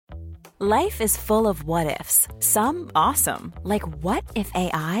Life is full of what-ifs. Some awesome, like what if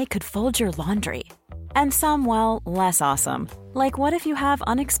AI could fold your laundry? And some, well, less awesome, like what if you have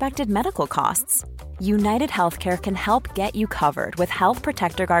unexpected medical costs? United Healthcare can help get you covered with Health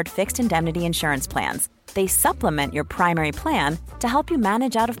Protector Guard fixed indemnity insurance plans. They supplement your primary plan to help you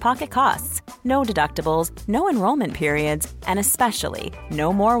manage out-of-pocket costs. No deductibles, no enrollment periods, and especially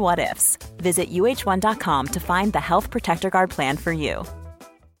no more what-ifs. Visit uh1.com to find the Health Protector Guard plan for you.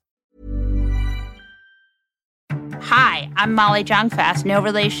 Hi, I'm Molly Jong-Fast, no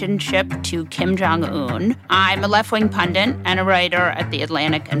relationship to Kim Jong-un. I'm a left-wing pundit and a writer at The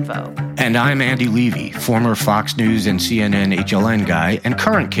Atlantic and Vogue. And I'm Andy Levy, former Fox News and CNN HLN guy and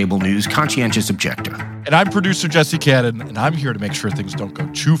current cable news conscientious objector. And I'm producer Jesse Cadden, and I'm here to make sure things don't go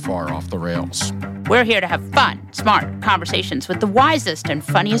too far off the rails. We're here to have fun, smart conversations with the wisest and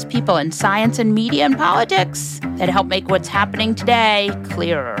funniest people in science and media and politics that help make what's happening today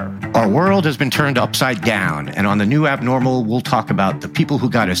clearer. Our world has been turned upside down, and on the new Abnormal, we'll talk about the people who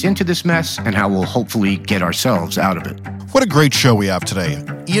got us into this mess and how we'll hopefully get ourselves out of it. What a great show we have today.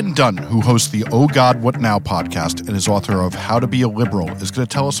 Ian Dunt, who hosts the Oh God, What Now podcast and is author of How to Be a Liberal, is going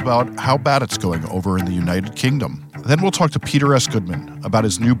to tell us about how bad it's going over in the United Kingdom. Then we'll talk to Peter S. Goodman about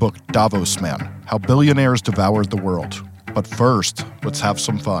his new book, Davos Man, How Billionaires Devoured the World. But first, let's have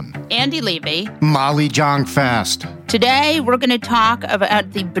some fun. Andy Levy. Molly Jong-Fast. Today, we're going to talk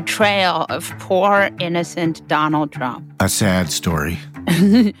about the betrayal of poor, innocent Donald Trump. A sad story.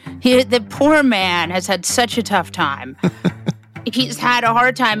 The poor man has had such a tough time. He's had a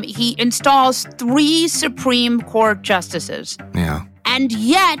hard time. He installs 3 Supreme Court justices. Yeah. And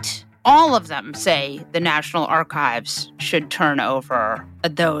yet, all of them say the National Archives should turn over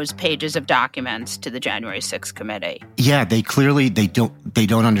those pages of documents to the January 6th committee. Yeah, they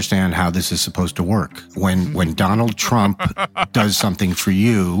don't understand how this is supposed to work. When Donald Trump does something for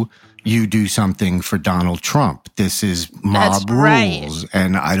you, you do something for Donald Trump. This is mob rules,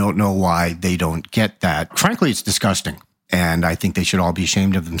 and I don't know why they don't get that. Frankly, it's disgusting, and I think they should all be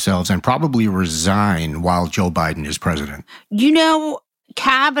ashamed of themselves and probably resign while Joe Biden is president. You know,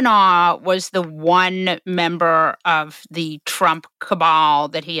 Kavanaugh was the one member of the Trump cabal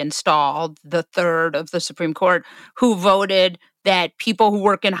that he installed, the third of the Supreme Court, who voted that people who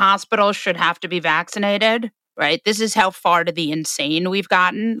work in hospitals should have to be vaccinated. Right? This is how far to the insane we've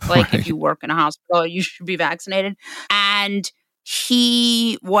gotten. Like, if you work in a hospital, you should be vaccinated. And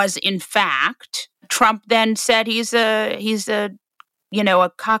he was, in fact, Trump then said he's a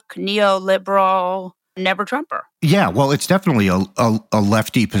cuck neoliberal never Trumper. Yeah, well, it's definitely a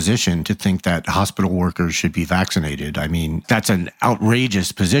lefty position to think that hospital workers should be vaccinated. I mean, that's an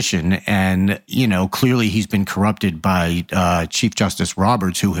outrageous position. And, clearly he's been corrupted by Chief Justice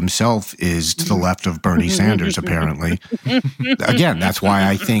Roberts, who himself is to the left of Bernie Sanders, apparently. Again, that's why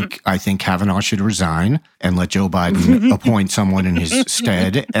I think Kavanaugh should resign and let Joe Biden appoint someone in his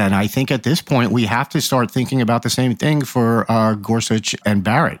stead. And I think at this point, we have to start thinking about the same thing for Gorsuch and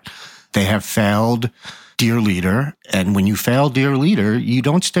Barrett. They have failed dear leader, and when you fail dear leader, you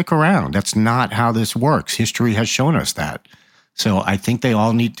don't stick around. That's not how this works. History has shown us that. So I think they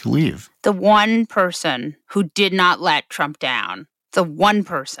all need to leave. The one person who did not let Trump down, the one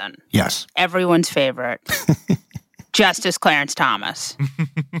person. Yes. Everyone's favorite. Justice Clarence Thomas.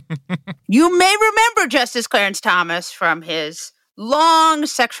 You may remember Justice Clarence Thomas from his long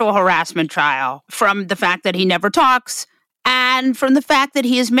sexual harassment trial, from the fact that he never talks, and from the fact that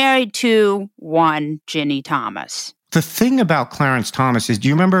he is married to one Ginny Thomas. The thing about Clarence Thomas is, do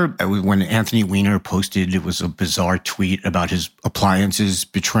you remember when Anthony Weiner posted, it was a bizarre tweet about his appliances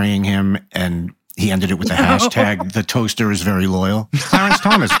betraying him, and he ended it with the hashtag, the toaster is very loyal? Clarence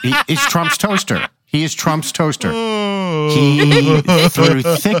Thomas is Trump's toaster. He is Trump's toaster. He, through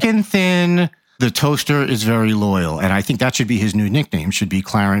thick and thin, the toaster is very loyal. And I think that should be his new nickname, should be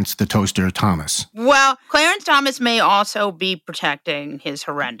Clarence the Toaster Thomas. Well, Clarence Thomas may also be protecting his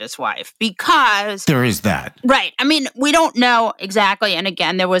horrendous wife because... There is that. Right. I mean, we don't know exactly. And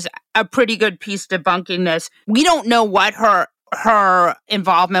again, there was a pretty good piece debunking this. We don't know what her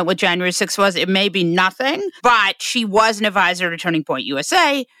involvement with January 6th was. It may be nothing, but she was an advisor to Turning Point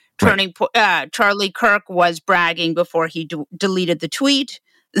USA. Charlie Kirk was bragging before he deleted the tweet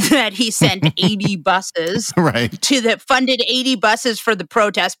that he sent 80 buses that funded 80 buses for the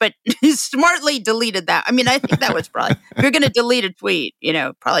protest, but he smartly deleted that. I mean, I think that was probably, if you're going to delete a tweet,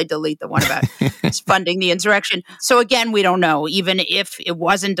 probably delete the one about funding the insurrection. So again, we don't know, even if it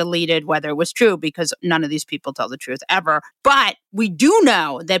wasn't deleted, whether it was true, because none of these people tell the truth ever. But we do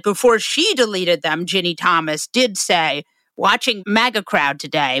know that before she deleted them, Ginny Thomas did say, watching MAGA crowd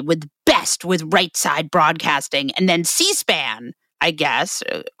today with right side broadcasting, and then C-SPAN I guess,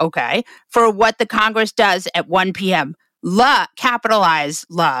 okay, for what the Congress does at 1 p.m. Capitalize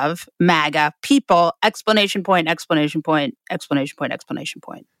love, MAGA, people, exclamation point, exclamation point, exclamation point, exclamation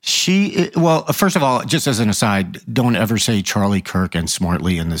point. Well, first of all, just as an aside, don't ever say Charlie Kirk and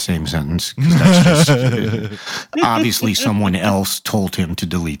smartly in the same sentence. That's just, obviously, someone else told him to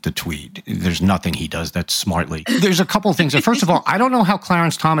delete the tweet. There's nothing he does that's smartly. There's a couple of things. First of all, I don't know how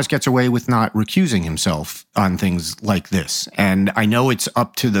Clarence Thomas gets away with not recusing himself on things like this. And I know it's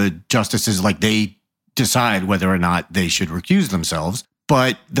up to the justices, like they decide whether or not they should recuse themselves.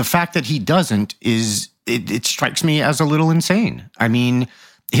 But the fact that he doesn't it strikes me as a little insane. I mean,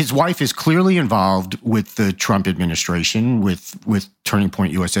 his wife is clearly involved with the Trump administration, with Turning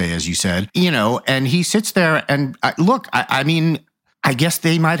Point USA, as you said, and he sits there and I mean, I guess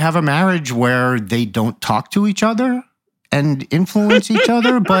they might have a marriage where they don't talk to each other and influence each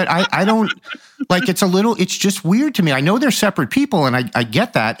other, but I don't, it's just weird to me. I know they're separate people, and I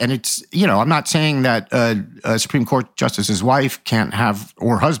get that, and it's, I'm not saying that a Supreme Court justice's wife can't have,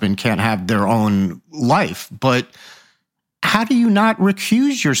 or husband can't have their own life, but how do you not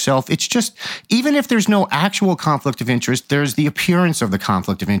recuse yourself? It's just, even if there's no actual conflict of interest, there's the appearance of the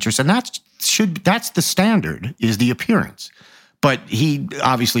conflict of interest, and that's the standard, is the appearance. But he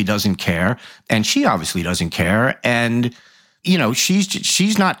obviously doesn't care, and she obviously doesn't care, and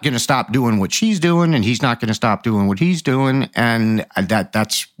she's not going to stop doing what she's doing, and he's not going to stop doing what he's doing, and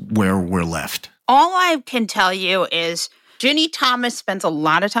that's where we're left. All I can tell you is Ginny Thomas spends a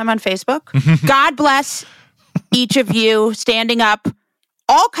lot of time on Facebook. God bless each of you standing up,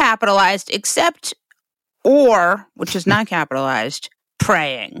 all capitalized except or, which is not capitalized,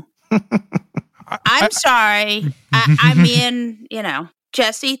 praying. I'm sorry. I mean,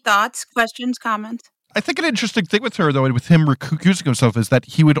 Jesse, thoughts, questions, comments? I think an interesting thing with her, though, and with him recusing himself, is that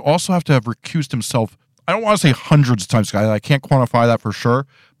he would also have to have recused himself, I don't want to say hundreds of times, I can't quantify that for sure,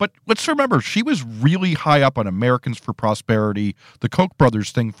 but let's remember, she was really high up on Americans for Prosperity, the Koch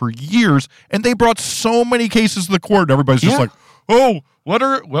brothers thing for years, and they brought so many cases to the court, and everybody's just like, oh,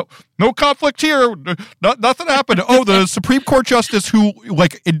 no conflict here. Nothing happened. Oh, the Supreme Court justice who,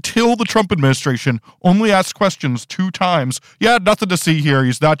 until the Trump administration, only asked questions 2 times. Yeah, nothing to see here.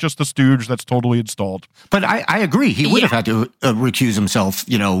 He's not just a stooge that's totally installed. But I agree. He would have had to recuse himself,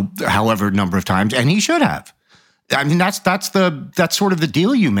 however number of times, and he should have. I mean, that's sort of the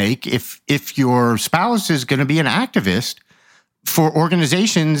deal you make if your spouse is going to be an activist for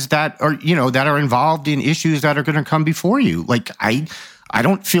organizations that are involved in issues that are going to come before you. I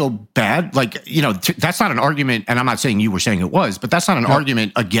don't feel bad. That's not an argument, and I'm not saying you were saying it was, but that's not an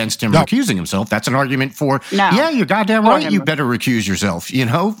argument against him recusing himself. That's an argument for, you're goddamn right, you better recuse yourself,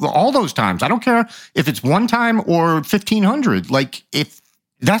 all those times. I don't care if it's 1 time or 1,500. If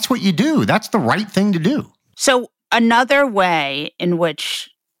that's what you do, that's the right thing to do. So another way in which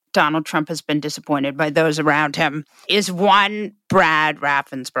Donald Trump has been disappointed by those around him is one Brad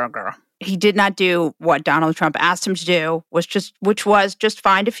Raffensperger. He did not do what Donald Trump asked him to do, which was just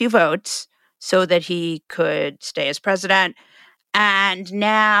find a few votes so that he could stay as president. And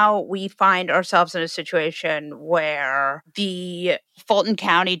now we find ourselves in a situation where the Fulton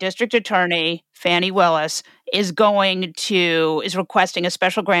County District Attorney, Fani Willis, is requesting a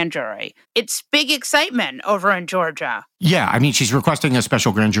special grand jury. It's big excitement over in Georgia. Yeah, I mean, she's requesting a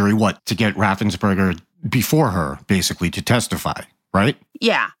special grand jury, to get Raffensperger before her, basically, to testify, right?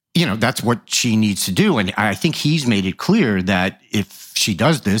 Yeah. That's what she needs to do. And I think he's made it clear that if she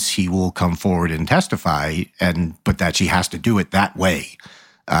does this, he will come forward and testify, but that she has to do it that way,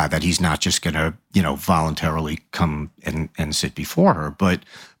 that he's not just going to, voluntarily come and sit before her. But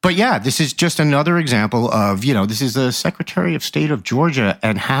yeah, this is just another example of, this is the Secretary of State of Georgia,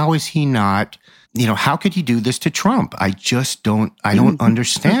 and how is he not, how could he do this to Trump? I don't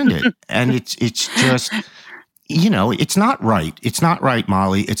understand it. And it's just... it's not right. It's not right,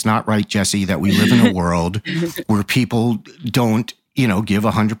 Molly. It's not right, Jesse, that we live in a world where people don't, give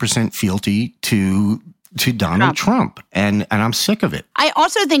 100% fealty to Donald Trump. And I'm sick of it. I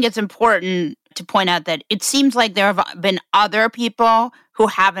also think it's important to point out that it seems like there have been other people who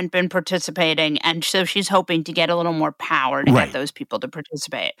haven't been participating, and so she's hoping to get a little more power to get those people to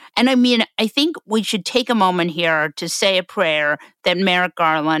participate. And I mean, I think we should take a moment here to say a prayer that Merrick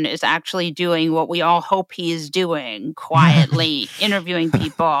Garland is actually doing what we all hope he is doing, quietly interviewing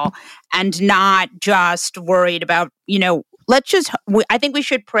people and not just worried about, I think we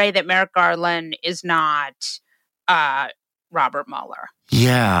should pray that Merrick Garland is not Robert Mueller.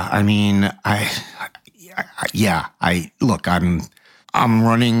 Yeah, I mean,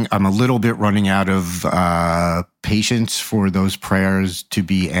 I'm a little bit running out of patience for those prayers to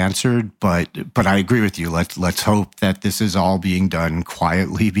be answered, but I agree with you. Let's hope that this is all being done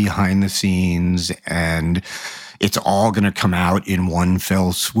quietly behind the scenes, and it's all going to come out in one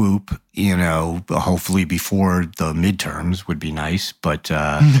fell swoop. Hopefully before the midterms would be nice, but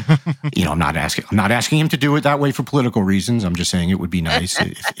I'm not asking him to do it that way for political reasons. I'm just saying it would be nice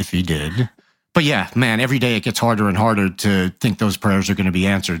if he did. But yeah, man, every day it gets harder and harder to think those prayers are going to be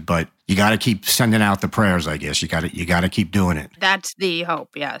answered. But you got to keep sending out the prayers, I guess. You got to keep doing it. That's the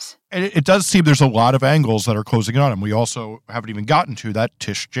hope, yes. And it does seem there's a lot of angles that are closing in on him. We also haven't even gotten to that.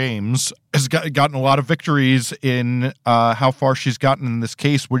 Tish James has gotten a lot of victories in how far she's gotten in this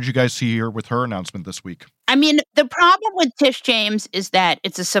case. What did you guys see here with her announcement this week? I mean, the problem with Tish James is that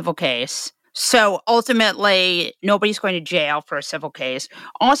it's a civil case. So ultimately, nobody's going to jail for a civil case.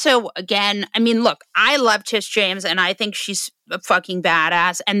 Also, again, I mean, look, I love Tish James and I think she's a fucking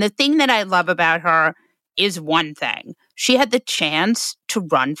badass. And the thing that I love about her is one thing. She had the chance to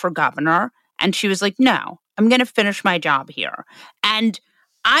run for governor and she was like, no, I'm going to finish my job here. And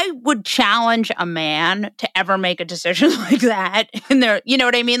I would challenge a man to ever make a decision like that. And you know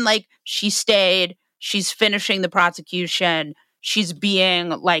what I mean? Like, she stayed, she's finishing the prosecution. She's being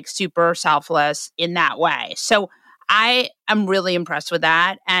like super selfless in that way. So I am really impressed with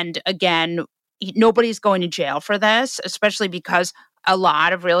that. And again, nobody's going to jail for this, especially because a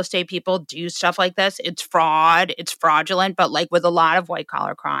lot of real estate people do stuff like this. It's fraud, it's fraudulent, but like with a lot of white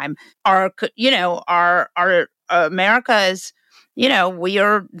collar crime, our America is, we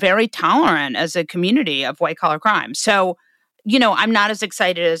are very tolerant as a community of white collar crime. So, I'm not as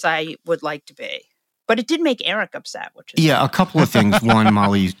excited as I would like to be. But it did make Eric upset, which is a couple of things. One,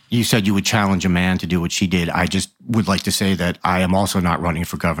 Molly, you said you would challenge a man to do what she did. I just would like to say that I am also not running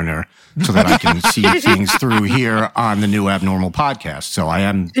for governor so that I can see things through here on the New Abnormal podcast. So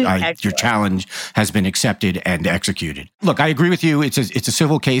your challenge has been accepted and executed. Look, I agree with you. It's a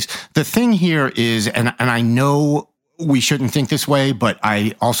civil case. The thing here is, and I know we shouldn't think this way, but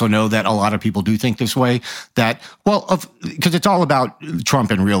I also know that a lot of people do think this way, because it's all about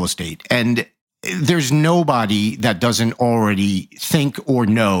Trump and real estate. And there's nobody that doesn't already think or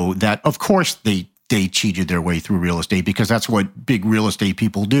know that, of course, they cheated their way through real estate, because that's what big real estate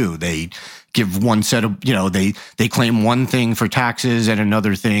people do. They give one set of, they claim one thing for taxes and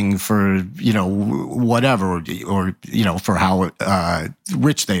another thing for, whatever, or for how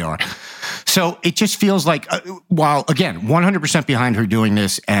rich they are. So it just feels like, while, again, 100% behind her doing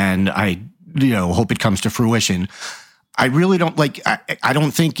this, and I, hope it comes to fruition, I really don't I don't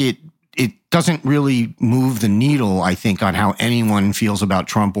think it doesn't really move the needle, I think, on how anyone feels about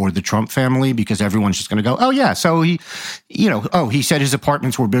Trump or the Trump family, because everyone's just going to go, oh, yeah, so he said his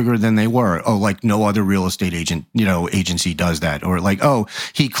apartments were bigger than they were. Oh, like no other real estate agency does that. Or like, oh,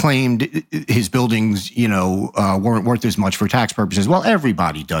 he claimed his buildings, weren't worth as much for tax purposes. Well,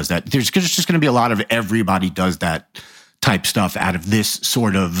 everybody does that. There's just going to be a lot of everybody does that type stuff out of this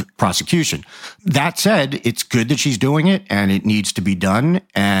sort of prosecution. That said, it's good that she's doing it, and it needs to be done.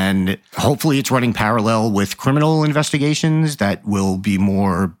 And hopefully it's running parallel with criminal investigations that will be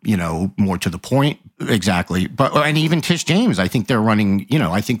more to the point. Exactly. And even Tish James, I think they're running,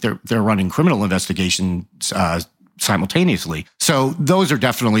 they're running criminal investigations simultaneously. So those are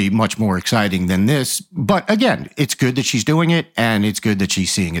definitely much more exciting than this. But again, it's good that she's doing it, and it's good that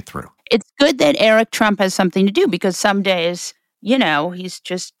she's seeing it through. It's good that Eric Trump has something to do, because some days, he's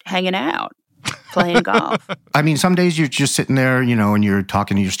just hanging out, playing golf. I mean, some days you're just sitting there, and you're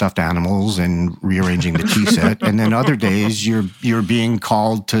talking to your stuffed animals and rearranging the tea set. And then other days you're being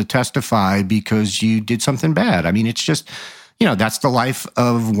called to testify because you did something bad. I mean, it's just, that's the life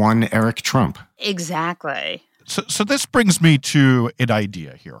of one Eric Trump. Exactly. So this brings me to an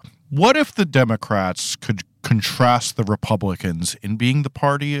idea here. What if the Democrats could contrast the Republicans in being the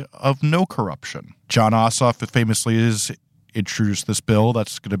party of no corruption? John Ossoff famously has introduced this bill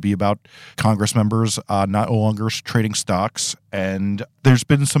that's going to be about Congress members no longer trading stocks. And there's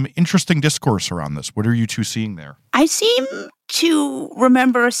been some interesting discourse around this. What are you two seeing there? I seem to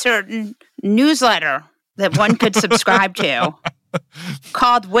remember a certain newsletter that one could subscribe to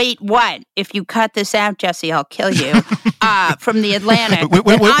called Wait What? If you cut this out, Jesse, I'll kill you, from the Atlantic.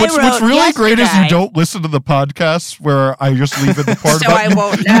 What's really great is you don't listen to the podcasts where I just leave in the part so about I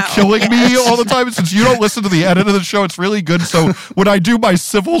won't know. you killing me all the time. Since you don't listen to the edit of the show, it's really good. So when I do my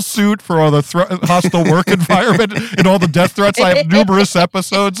civil suit for all the hostile work environment and all the death threats, I have numerous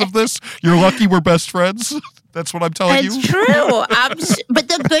episodes of this. You're lucky we're best friends. That's what I'm telling you. It's true. But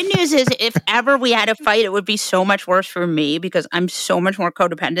the good news is if ever we had a fight, it would be so much worse for me because I'm so much more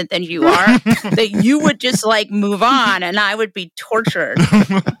codependent than you are that you would just like move on and I would be tortured.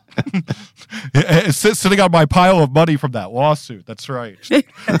 Sitting on my pile of money from that lawsuit. That's right.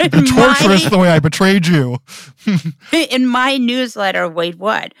 It'd be torturous the way I betrayed you. In my newsletter, Wait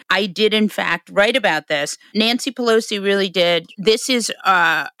What? I did, in fact, write about this. Nancy Pelosi really did. This is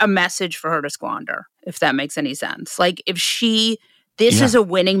a message for her to squander, if that makes any sense. Like, this is a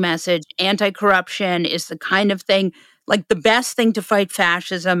winning message. Anti-corruption is the kind of thing, like the best thing to fight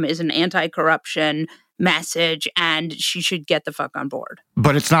fascism is an anti-corruption message, and she should get the fuck on board.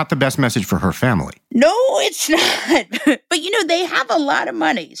 But it's not the best message for her family. No, it's not. But, they have a lot of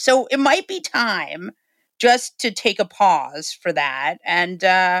money. So it might be time just to take a pause for that and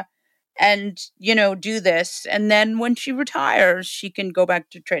do this. And then when she retires, she can go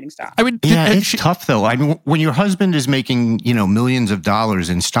back to trading stocks. I mean, it's tough, though. I mean, when your husband is making, millions of dollars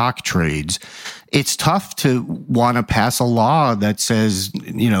in stock trades, it's tough to want to pass a law that says,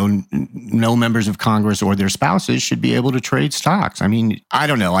 no members of Congress or their spouses should be able to trade stocks. I mean, I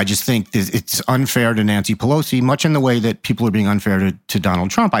don't know. I just think it's unfair to Nancy Pelosi, much in the way that people are being unfair to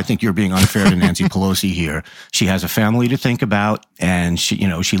Donald Trump. I think you're being unfair to Nancy Pelosi here. She has a family to think about, and she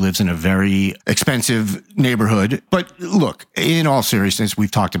lives in a very expensive neighborhood. But look, in all seriousness, we've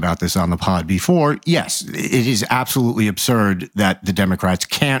talked about this on the pod before. Yes, it is absolutely absurd that the Democrats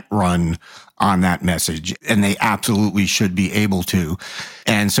can't run on that message, and they absolutely should be able to.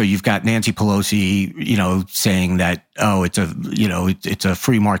 And so you've got Nancy Pelosi, saying that, it's a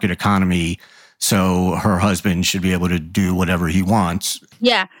free market economy, so her husband should be able to do whatever he wants.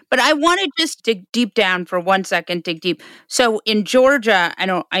 Yeah, but I want to just dig deep down for 1 second, dig deep. So in Georgia,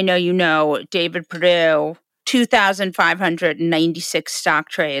 I know David Perdue, 2,596 stock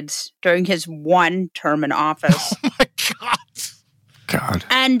trades during his one term in office. Oh my God.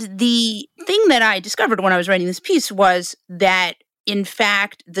 And the thing that I discovered when I was writing this piece was that, in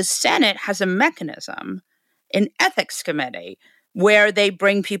fact, the Senate has a mechanism, an ethics committee, where they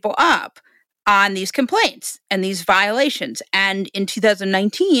bring people up on these complaints and these violations. And in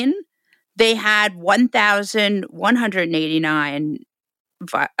 2019, they had 1,189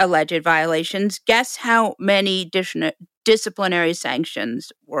 alleged violations. Guess how many disciplinary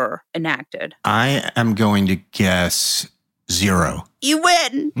sanctions were enacted? I am going to guess 0. You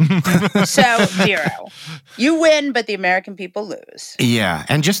win. So 0. You win, but the American people lose. Yeah.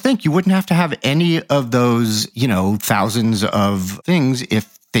 And just think, you wouldn't have to have any of those, thousands of things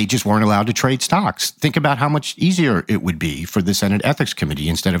if they just weren't allowed to trade stocks. Think about how much easier it would be for the Senate Ethics Committee.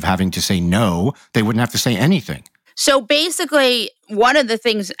 Instead of having to say no, they wouldn't have to say anything. So basically, one of the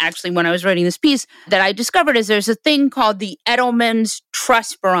things, actually, when I was writing this piece that I discovered is there's a thing called the Edelman's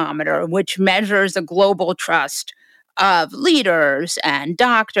Trust Barometer, which measures the global trust of leaders and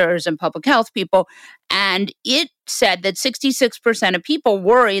doctors and public health people. And it said that 66% of people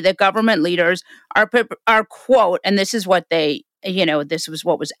worry that government leaders are quote, and this is what they, this was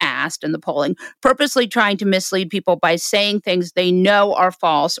what was asked in the polling, purposely trying to mislead people by saying things they know are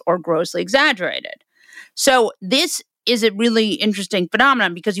false or grossly exaggerated. So this is a really interesting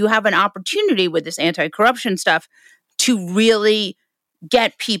phenomenon because you have an opportunity with this anti-corruption stuff to really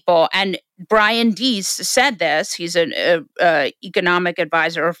get people. And Brian Deese said this. He's an economic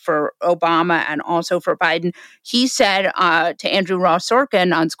advisor for Obama and also for Biden. He said to Andrew Ross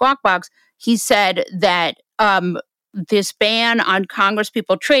Sorkin on Squawk Box, he said that this ban on Congress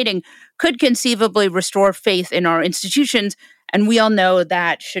people trading could conceivably restore faith in our institutions. And we all know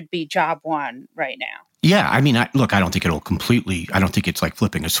that should be job one right now. Yeah. I mean, I don't think I don't think it's like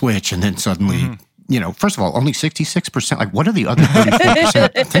flipping a switch and then suddenly, first of all, only 66%. Like, what are the other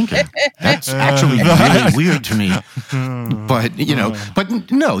 34% thinking? That's actually really weird to me. But,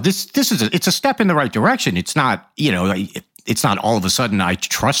 but no, it's a step in the right direction. It's not, it's not all of a sudden I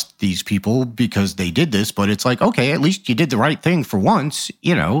trust these people because they did this, but it's like, okay, at least you did the right thing for once.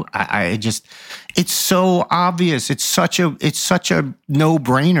 It's so obvious. It's such a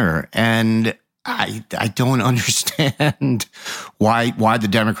no-brainer. And I don't understand why the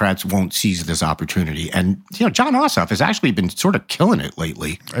Democrats won't seize this opportunity. And, John Ossoff has actually been sort of killing it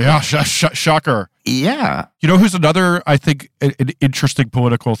lately. Yeah, shocker. Yeah. Who's another, I think, an interesting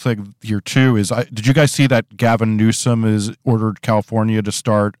political thing here, too, is did you guys see that Gavin Newsom has ordered California to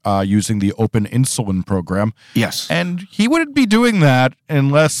start using the open insulin program? Yes. And he wouldn't be doing that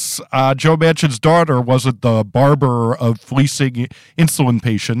unless Joe Manchin's daughter wasn't the barber of fleecing insulin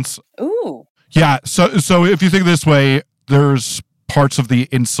patients. Ooh. Yeah, so if you think this way, there's parts of the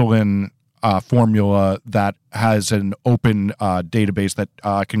insulin formula that has an open database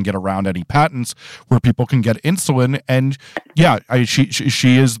that can get around any patents, where people can get insulin. And yeah,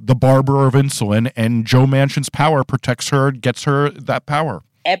 she is the barber of insulin, and Joe Manchin's power protects her, gets her that power.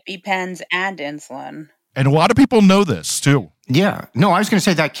 EpiPens and insulin. And a lot of people know this too. Yeah. No, I was going to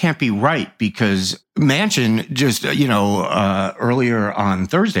say that can't be right, because Manchin just, earlier on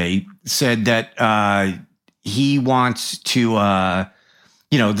Thursday said that he wants to,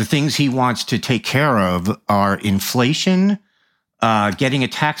 the things he wants to take care of are inflation, getting a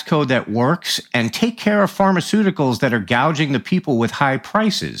tax code that works, and take care of pharmaceuticals that are gouging the people with high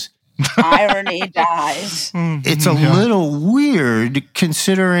prices. Irony dies. It's a little weird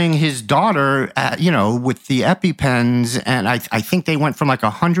considering his daughter, with the EpiPens, and I think they went from like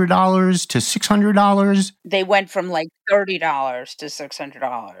 $100 to $600. They went from like $30 to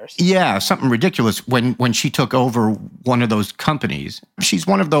 $600. Yeah, something ridiculous when she took over one of those companies. She's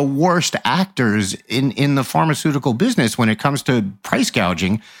one of the worst actors in the pharmaceutical business when it comes to price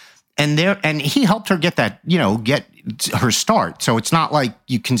gouging. And he helped her get that, get her start. So it's not like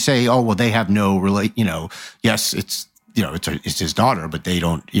you can say, oh, well, they have no yes, it's his daughter, but they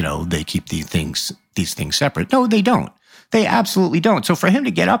don't, they keep these things separate. No, they don't. They absolutely don't. So for him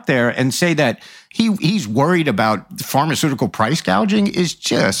to get up there and say that he's worried about pharmaceutical price gouging is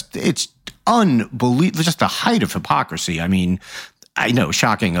it's unbelievable, just the height of hypocrisy. I mean, I know,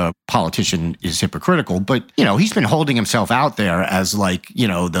 shocking, a politician is hypocritical, but, he's been holding himself out there as like,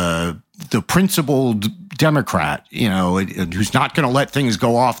 the principled Democrat, who's not going to let things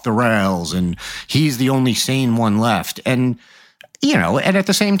go off the rails, and he's the only sane one left. And, and at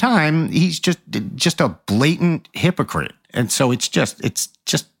the same time, he's just a blatant hypocrite. And so it's just,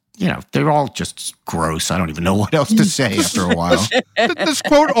 they're all just gross. I don't even know what else to say after a while. This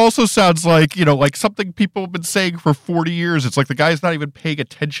quote also sounds like, like something people have been saying for 40 years. It's like the guy's not even paying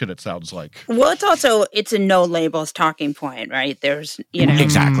attention, it sounds like. Well, it's a no labels talking point, right? There's,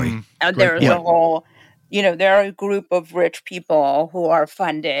 Exactly. There's a whole, there are a group of rich people who are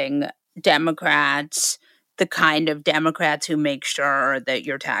funding Democrats, the kind of Democrats who make sure that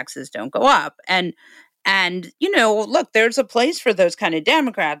your taxes don't go up. And, look, there's a place for those kind of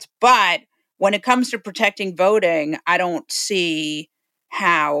Democrats, but when it comes to protecting voting, I don't see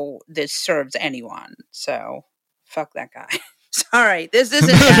how this serves anyone. So fuck that guy. Sorry, this isn't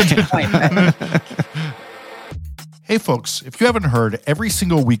that point. Hey folks, if you haven't heard, every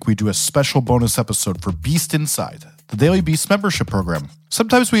single week we do a special bonus episode for Beast Inside, the Daily Beast membership program.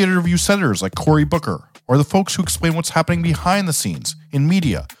 Sometimes we interview senators like Cory Booker, or the folks who explain what's happening behind the scenes in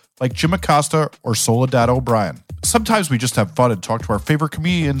media, like Jim Acosta or Soledad O'Brien. Sometimes we just have fun and talk to our favorite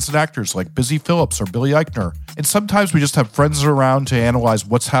comedians and actors like Busy Phillips or Billy Eichner. And sometimes we just have friends around to analyze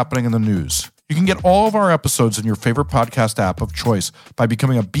what's happening in the news. You can get all of our episodes in your favorite podcast app of choice by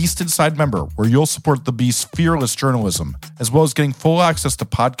becoming a Beast Inside member, where you'll support the Beast's fearless journalism, as well as getting full access to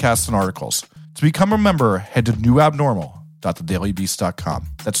podcasts and articles. To become a member, head to newabnormal.thedailybeast.com.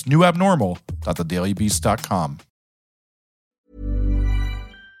 That's newabnormal.thedailybeast.com.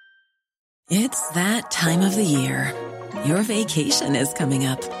 It's that time of the year. Your vacation is coming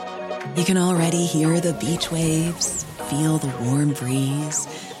up. You can already hear the beach waves, feel the warm breeze,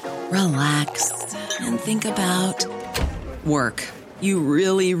 relax, and think about work. You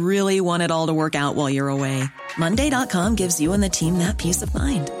really, really want it all to work out while you're away. Monday.com gives you and the team that peace of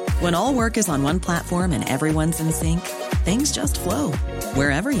mind. When all work is on one platform and everyone's in sync, things just flow.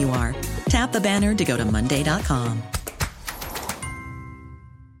 Wherever you are, tap the banner to go to Monday.com.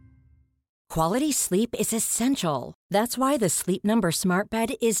 Quality sleep is essential. That's why the Sleep Number Smart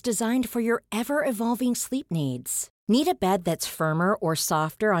Bed is designed for your ever-evolving sleep needs. Need a bed that's firmer or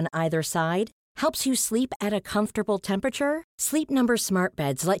softer on either side? Helps you sleep at a comfortable temperature? Sleep Number Smart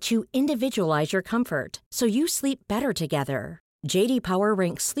Beds let you individualize your comfort, so you sleep better together. J.D. Power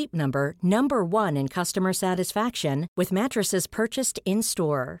ranks Sleep Number number 1 in customer satisfaction with mattresses purchased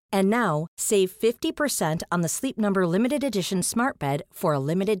in-store. And now, save 50% on the Sleep Number Limited Edition Smart Bed for a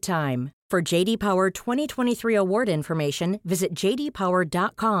limited time. For J.D. Power 2023 award information, visit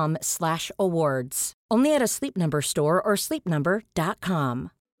jdpower.com/awards. Only at a Sleep Number store or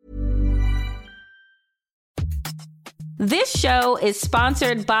sleepnumber.com. This show is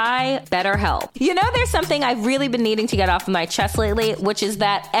sponsored by BetterHelp. You know, there's something I've really been needing to get off of my chest lately, which is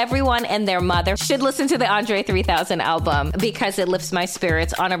that everyone and their mother should listen to the Andre 3000 album because it lifts my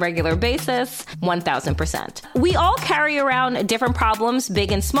spirits on a regular basis, 1000%. We all carry around different problems,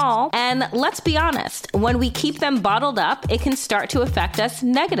 big and small, and let's be honest, when we keep them bottled up, it can start to affect us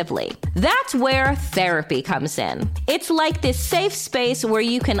negatively. That's where therapy comes in. It's like this safe space where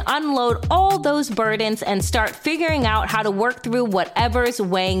you can unload all those burdens and start figuring out how to work through whatever's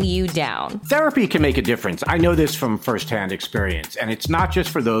weighing you down. Therapy can make a difference. I know this from firsthand experience, and it's not just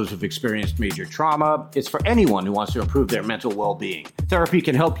for those who've experienced major trauma. It's for anyone who wants to improve their mental well-being. Therapy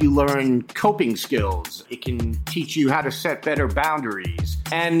can help you learn coping skills. It can teach you how to set better boundaries,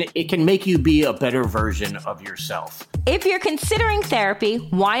 and it can make you be a better version of yourself. If you're considering therapy,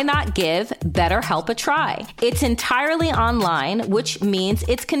 why not give BetterHelp a try? It's entirely online, which means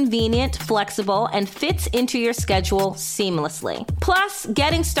it's convenient, flexible, and fits into your schedule seamlessly. Plus,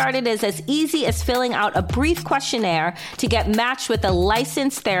 getting started is as easy as filling out a brief questionnaire to get matched with a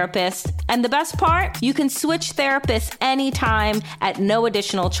licensed therapist. And the best part? You can switch therapists anytime at no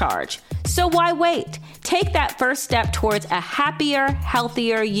additional charge. So why wait? Take that first step towards a happier,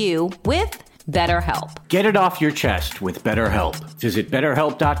 healthier you with BetterHelp. Get it off your chest with BetterHelp. Visit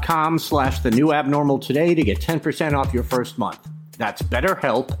BetterHelp.com/thenewabnormal today to get 10% off your first month. That's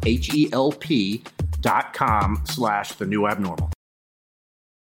BetterHelp, HELP.com/thenewabnormal.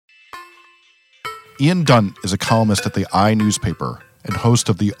 Ian Dunt is a columnist at the I newspaper and host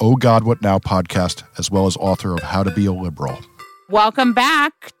of the Oh God, What Now podcast, as well as author of How to Be a Liberal. Welcome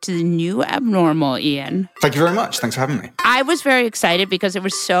back to the New Abnormal, Ian. Thank you very much. Thanks for having me. I was very excited because there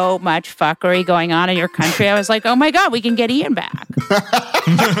was so much fuckery going on in your country. I was like, oh my God, we can get Ian back.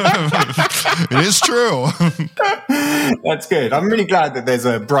 It is true. That's good. I'm really glad that there's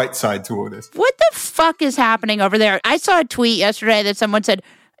a bright side to all this. What the fuck is happening over there? I saw a tweet yesterday that someone said,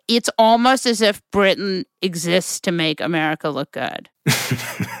 it's almost as if Britain exists to make America look good.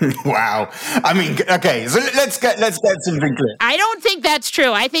 Wow. I mean, okay, so let's get something clear. I don't think that's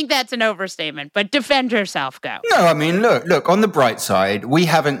true. I think that's an overstatement, but defend yourself, go. No, I mean, look, on the bright side, we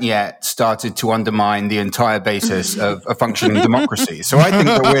haven't yet started to undermine the entire basis of a functioning democracy. So I think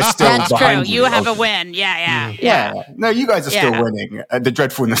that we're still that's behind true. You have a win. Yeah. No, you guys are still winning at the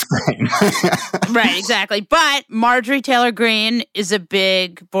dreadfulness game. Right, exactly. But Marjorie Taylor Greene is a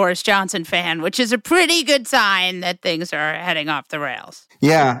big Boris Johnson fan, which is a pretty good sign that things are heading off the rails.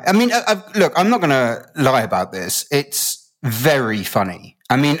 Yeah. I mean, look, I'm not going to lie about this. It's very funny.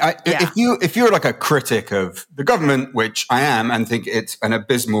 I mean, if you're like a critic of the government, which I am, and think it's an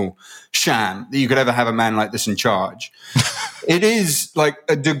abysmal sham that you could ever have a man like this in charge, it is like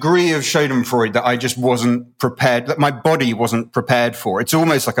a degree of schadenfreude that I just wasn't prepared, that my body wasn't prepared for. It's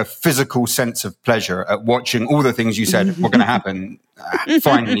almost like a physical sense of pleasure at watching all the things you said were going to happen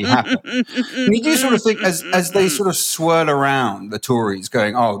finally happen. And you do sort of think as they sort of swirl around the Tories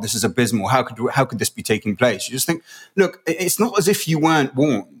going, oh, this is abysmal. How could this be taking place? You just think, look, it's not as if you weren't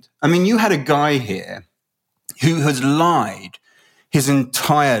warned. I mean, you had a guy here who has lied his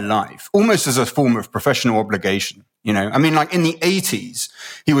entire life, almost as a form of professional obligation. You know, I mean, like in the 80s,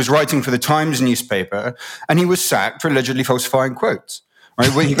 he was writing for the Times newspaper and he was sacked for allegedly falsifying quotes.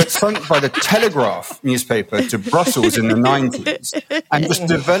 Right, where he got sent by the Telegraph newspaper to Brussels in the 90s and just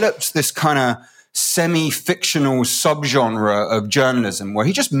develops this kind of semi-fictional subgenre of journalism where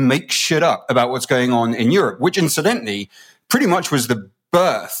he just makes shit up about what's going on in Europe, which incidentally pretty much was the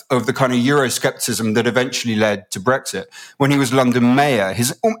birth of the kind of Euroscepticism that eventually led to Brexit. When he was London mayor,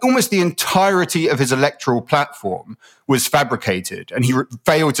 almost the entirety of his electoral platform was fabricated, and he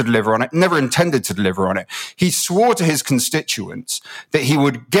failed to deliver on it, never intended to deliver on it. He swore to his constituents that he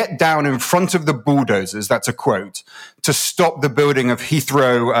would get down in front of the bulldozers, that's a quote, to stop the building of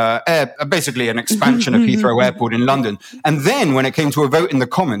Heathrow, basically an expansion of Heathrow Airport in London. And then when it came to a vote in the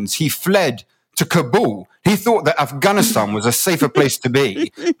Commons, he fled to Kabul. He thought that Afghanistan was a safer place to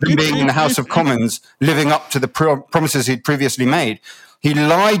be than being in the House of Commons, living up to the promises he'd previously made. He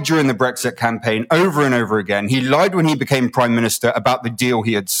lied during the Brexit campaign over and over again. He lied when he became Prime Minister about the deal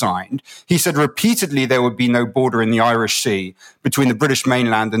he had signed. He said repeatedly there would be no border in the Irish Sea between the British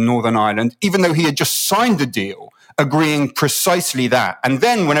mainland and Northern Ireland, even though he had just signed a deal agreeing precisely that. And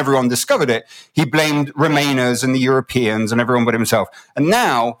then when everyone discovered it, he blamed Remainers and the Europeans and everyone but himself. And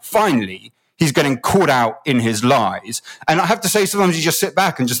now, finally, he's getting caught out in his lies. And I have to say, sometimes you just sit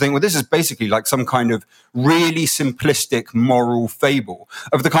back and just think, well, this is basically like some kind of really simplistic moral fable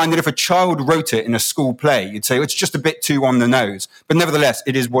of the kind that if a child wrote it in a school play, you'd say, well, it's just a bit too on the nose. But nevertheless,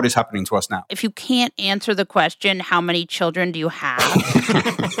 it is what is happening to us now. If you can't answer the question, how many children do you have?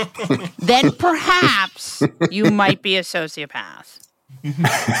 Then perhaps you might be a sociopath.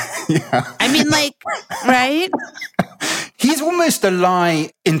 Yeah. I mean, like, right? He's almost a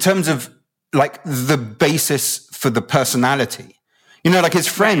lie in terms of like the basis for the personality. You know, like his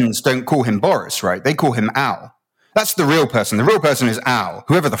friends don't call him Boris, right? They call him Al. That's the real person. The real person is Al,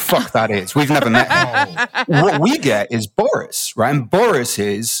 whoever the fuck that is. We've never met him. What we get is Boris, right? And Boris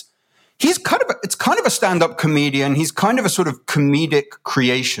it's kind of a stand-up comedian. He's kind of a sort of comedic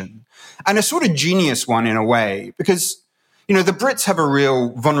creation and a sort of genius one in a way, because the Brits have a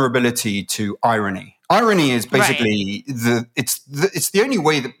real vulnerability to irony. Irony is basically it's the only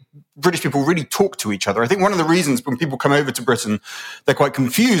way that British people really talk to each other. I think one of the reasons when people come over to Britain, they're quite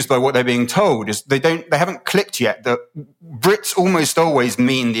confused by what they're being told is they haven't clicked yet that Brits almost always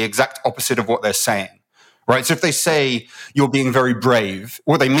mean the exact opposite of what they're saying, right? So if they say you're being very brave,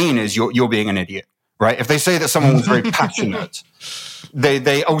 what they mean is you're being an idiot, right? If they say that someone was very passionate,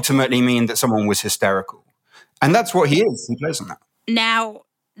 they ultimately mean that someone was hysterical. And that's what he is. He plays on that. Now,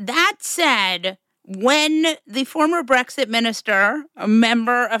 that said, when the former Brexit minister, a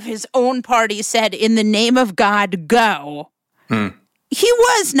member of his own party, said, "In the name of God, go," he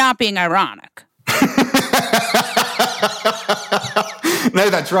was not being ironic. No,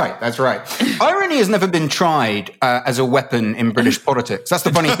 that's right. That's right. Irony has never been tried as a weapon in British politics. That's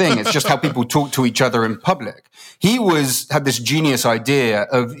the funny thing. It's just how people talk to each other in public. He had this genius idea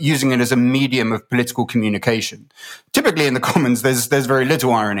of using it as a medium of political communication. Typically in the Commons, there's very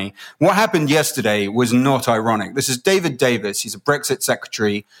little irony. What happened yesterday was not ironic. This is David Davis. He's a Brexit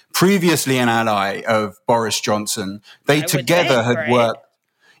secretary, previously an ally of Boris Johnson. They together had worked.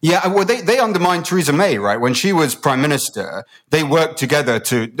 Yeah, well, they undermined Theresa May, right? When she was prime minister, they worked together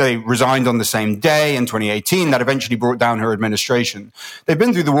they resigned on the same day in 2018. That eventually brought down her administration. They've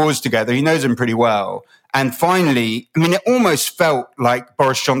been through the wars together. He knows him pretty well. And finally, I mean, it almost felt like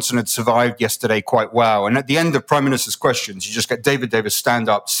Boris Johnson had survived yesterday quite well. And at the end of prime minister's questions, you just get David Davis stand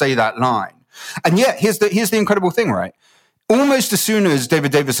up, say that line. And yet, here's the incredible thing, right? Almost as soon as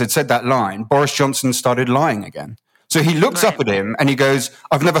David Davis had said that line, Boris Johnson started lying again. So he looks up at him and he goes,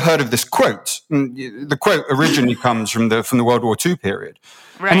 "I've never heard of this quote." And the quote originally comes from the World War II period.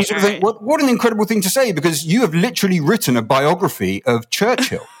 And you sort of think, what an incredible thing to say, because you have literally written a biography of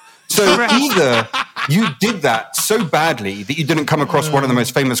Churchill. So either you did that so badly that you didn't come across one of the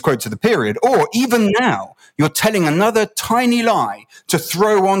most famous quotes of the period, or even now you're telling another tiny lie to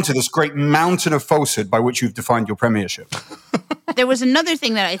throw onto this great mountain of falsehood by which you've defined your premiership. There was another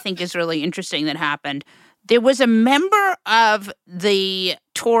thing that I think is really interesting that happened. There was a member of the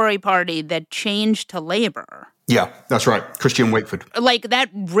Tory party that changed to Labour. Yeah, that's right. Christian Wakeford. Like, that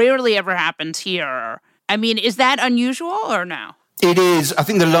rarely ever happens here. I mean, is that unusual or no? It is. I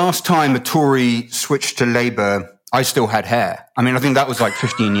think the last time a Tory switched to Labour, I still had hair. I mean, I think that was like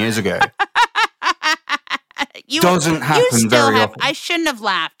 15 years ago. Doesn't happen very often. I shouldn't have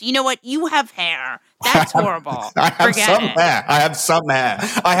laughed. You know what? You have hair. That's horrible. I have some hair.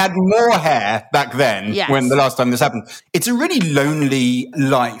 I had more hair back then when the last time this happened. It's a really lonely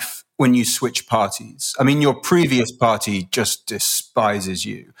life when you switch parties. I mean, your previous party just despises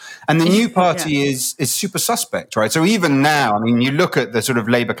you. And the new party is super suspect, right? So even now, I mean, you look at the sort of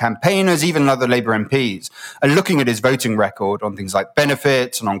Labour campaigners, even other Labour MPs, are looking at his voting record on things like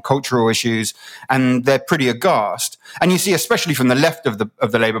benefits and on cultural issues, and they're pretty aghast. And you see, especially from the left of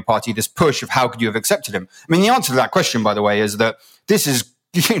the Labour Party, this push of how could you have accepted him? I mean, the answer to that question, by the way, is that this is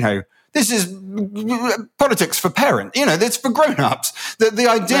politics for parents. It's for grown-ups. The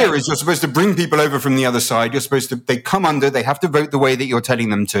idea is you're supposed to bring people over from the other side. They come under, they have to vote the way that you're telling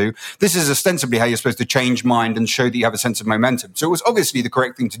them to. This is ostensibly how you're supposed to change mind and show that you have a sense of momentum. So it was obviously the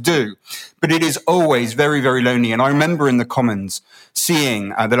correct thing to do, but it is always very, very lonely. And I remember in the Commons seeing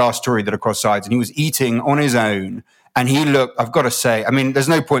the last Tory that across sides, and he was eating on his own. And he looked, I've got to say, I mean, there's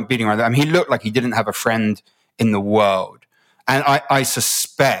no point beating around that. I mean, he looked like he didn't have a friend in the world. And I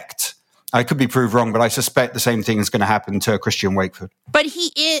suspect, I could be proved wrong, but I suspect the same thing is going to happen to Christian Wakeford. But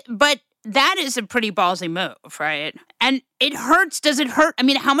that is a pretty ballsy move, right? And it hurts. Does it hurt? I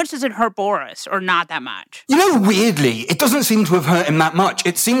mean, how much does it hurt Boris, or not that much? Weirdly, it doesn't seem to have hurt him that much.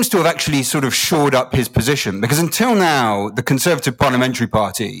 It seems to have actually sort of shored up his position, because until now, the Conservative Parliamentary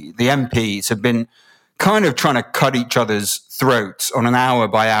Party, the MPs, have been kind of trying to cut each other's throats on an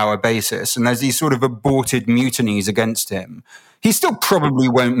hour-by-hour basis, and there's these sort of aborted mutinies against him. He still probably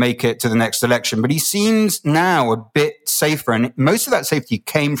won't make it to the next election, but he seems now a bit safer, and most of that safety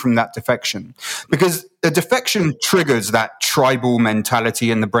came from that defection, because the defection triggers that tribal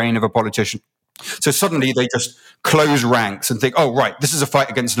mentality in the brain of a politician. So suddenly they just close ranks and think, oh, right, this is a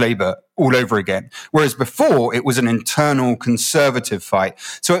fight against Labour all over again. Whereas before it was an internal Conservative fight.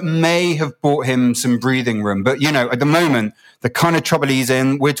 So it may have bought him some breathing room. But, at the moment, the kind of trouble he's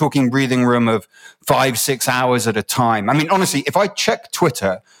in, we're talking breathing room of 5-6 hours at a time. I mean, honestly, if I check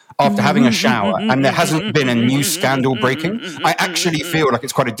Twitter after having a shower and there hasn't been a new scandal breaking, I actually feel like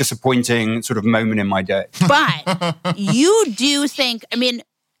it's quite a disappointing sort of moment in my day. But you do think, I mean,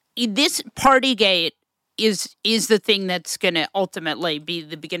 this Partygate is the thing that's going to ultimately be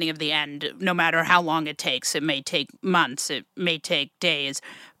the beginning of the end, no matter how long it takes. It may take months. It may take days.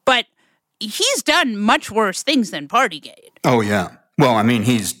 But he's done much worse things than Partygate. Oh, yeah. Well, I mean,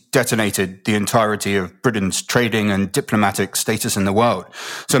 he's detonated the entirety of Britain's trading and diplomatic status in the world.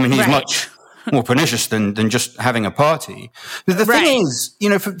 So, I mean, he's much more pernicious than just having a party. The thing is,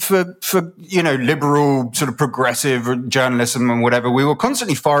 for liberal sort of progressive journalism and whatever, we were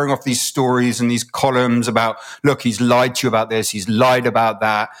constantly firing off these stories and these columns about, look, he's lied to you about this, he's lied about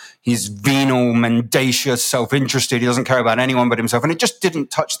that, he's venal, mendacious, self-interested, he doesn't care about anyone but himself. And it just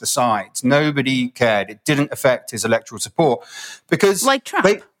didn't touch the sides. Nobody cared. It didn't affect his electoral support because like Trump.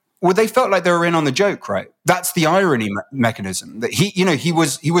 They felt like they were in on the joke, right? That's the irony mechanism. That he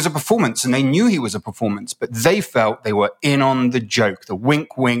was a performance, and they knew he was a performance, but they felt they were in on the joke. The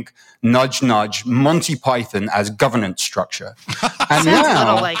wink, wink, nudge, nudge, Monty Python as governance structure. And sounds a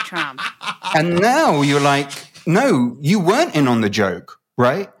little like Trump. And now you're like, no, you weren't in on the joke,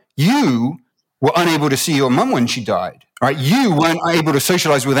 right? You were unable to see your mum when she died, right? You weren't able to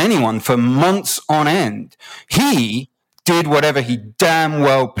socialize with anyone for months on end. He did whatever he damn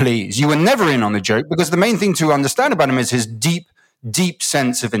well pleased. You were never in on the joke because the main thing to understand about him is his deep, deep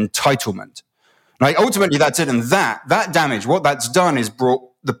sense of entitlement. Like ultimately that's it. And that damage, what that's done is brought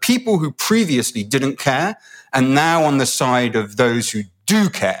the people who previously didn't care and now on the side of those who do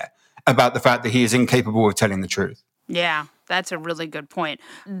care about the fact that he is incapable of telling the truth. Yeah, that's a really good point.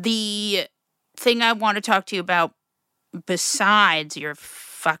 The thing I want to talk to you about besides your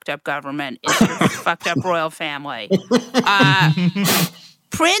fucked up government is your fucked up royal family.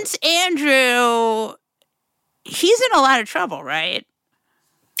 Prince Andrew, he's in a lot of trouble, right?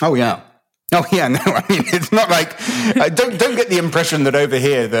 Oh yeah. No, I mean, it's not like, don't get the impression that over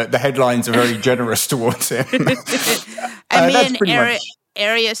here the headlines are very generous towards him. I mean,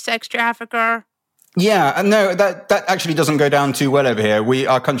 area sex trafficker. Yeah, no, that actually doesn't go down too well over here.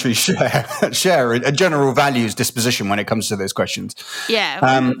 Our countries share a general values disposition when it comes to those questions. Yeah,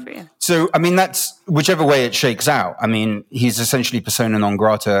 good for you. So, I mean, that's whichever way it shakes out. I mean, he's essentially persona non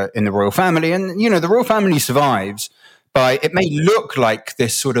grata in the royal family, and the royal family survives by it may look like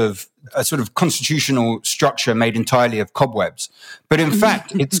this sort of constitutional structure made entirely of cobwebs, but in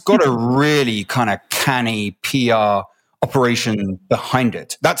fact, it's got a really kind of canny PR operation behind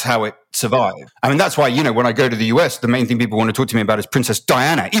it. That's how it survived. I mean, that's why, when I go to the US, the main thing people want to talk to me about is Princess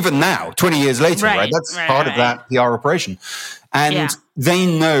Diana, even now, 20 years later, right? That's part of that PR operation. And they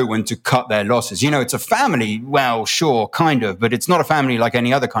know when to cut their losses. It's a family, well, sure, kind of, but it's not a family like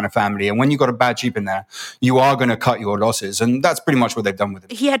any other kind of family. And when you've got a bad sheep in there, you are going to cut your losses. And that's pretty much what they've done with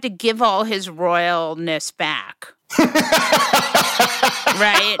it. He had to give all his royalness back.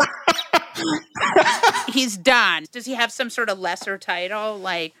 Right? He's done. Does he have some sort of lesser title,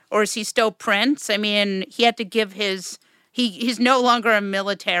 or is he still Prince? I mean, he had to give he's no longer a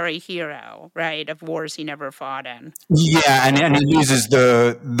military hero, right, of wars he never fought in. Yeah, and he uses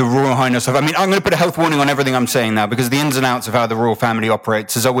the Royal Highness of... I mean, I'm going to put a health warning on everything I'm saying now because the ins and outs of how the royal family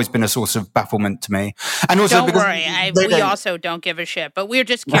operates has always been a source of bafflement to me. And also don't worry, we also don't give a shit, but we're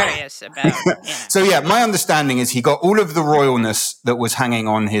just curious about... Yeah. So my understanding is he got all of the royalness that was hanging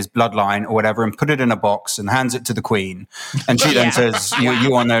on his bloodline or whatever and put it in a box and hands it to the Queen. And she then says,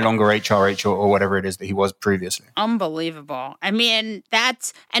 you are no longer HRH or whatever it is that he was previously. Unbelievable. I mean,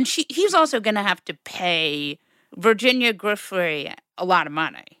 he's also going to have to pay Virginia Giuffre a lot of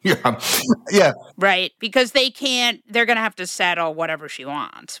money. Yeah. Right? Because they're going to have to settle whatever she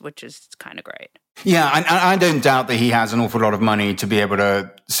wants, which is kind of great. Yeah, and I don't doubt that he has an awful lot of money to be able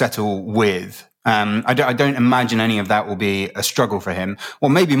to settle with. I don't imagine any of that will be a struggle for him. What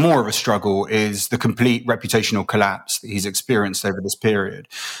may be more of a struggle is the complete reputational collapse that he's experienced over this period.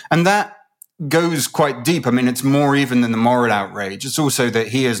 And that goes quite deep. I mean, it's more even than the moral outrage. It's also that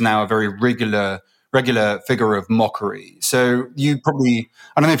he is now a very regular figure of mockery. So I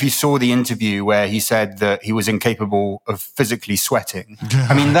don't know if you saw the interview where he said that he was incapable of physically sweating.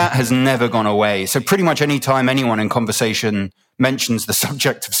 I mean, that has never gone away. So pretty much any time anyone in conversation mentions the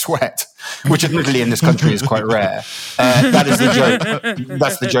subject of sweat, which admittedly in this country is quite rare, that is the joke.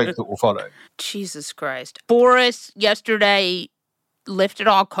 That's the joke that will follow. Jesus Christ. Boris yesterday lifted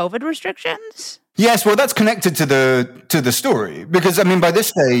all COVID restrictions? Yes, well, that's connected to the story because, I mean, by this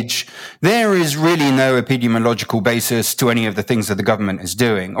stage, there is really no epidemiological basis to any of the things that the government is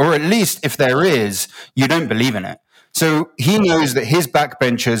doing, or at least if there is, you don't believe in it. So he knows that his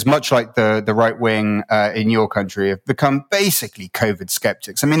backbenchers, much like the right wing in your country, have become basically COVID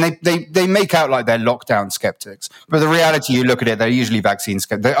skeptics. I mean, they make out like they're lockdown skeptics, but the reality, you look at it, they're usually vaccine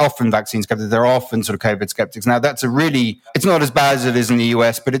skeptics. They're often vaccine skeptics. They're often sort of COVID skeptics. Now, it's not as bad as it is in the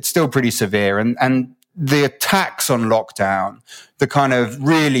US, but it's still pretty severe. And the attacks on lockdown, the kind of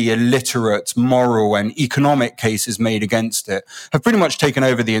really illiterate moral and economic cases made against it have pretty much taken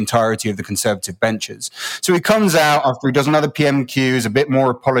over the entirety of the Conservative benches. So he comes out after he does another PMQs, a bit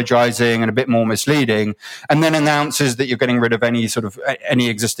more apologizing and a bit more misleading, and then announces that you're getting rid of any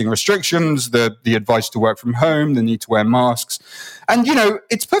existing restrictions, the advice to work from home, the need to wear masks. And,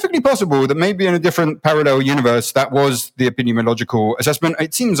 it's perfectly possible that maybe in a different parallel universe, that was the epidemiological assessment.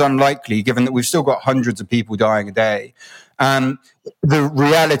 It seems unlikely, given that we've still got hundreds of people dying a day. The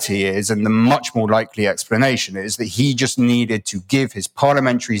reality is, and the much more likely explanation is, that he just needed to give his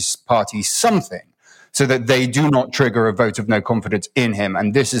parliamentary party something so that they do not trigger a vote of no confidence in him.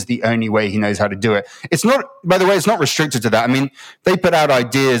 And this is the only way he knows how to do it. It's not, by the way, it's not restricted to that. I mean, they put out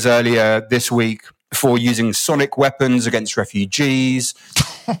ideas earlier this week for using sonic weapons against refugees.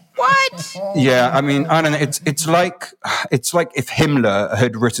 What? Yeah, I mean, I don't know. It's like if Himmler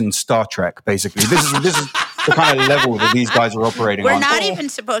had written Star Trek. Basically, this is the kind of level that these guys are operating on. We're not even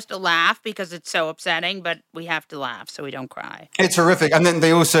supposed to laugh because it's so upsetting, but we have to laugh so we don't cry. It's horrific. And then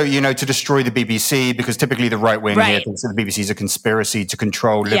they also, to destroy the BBC, because typically the right wing here thinks that the BBC is a conspiracy to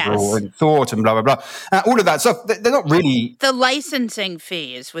control liberal thought and blah, blah, blah. All of that stuff, they're not really... The licensing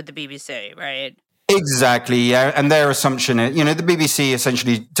fees with the BBC, right? Exactly, yeah. And their assumption is, the BBC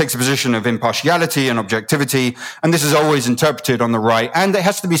essentially takes a position of impartiality and objectivity, and this is always interpreted on the right, and it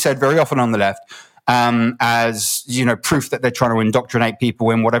has to be said very often on the left, as, proof that they're trying to indoctrinate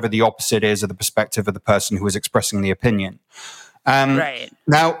people in whatever the opposite is of the perspective of the person who is expressing the opinion.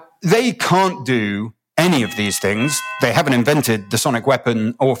 Now, they can't do any of these things. They haven't invented the sonic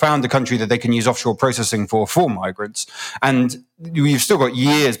weapon or found a country that they can use offshore processing for migrants. And we've still got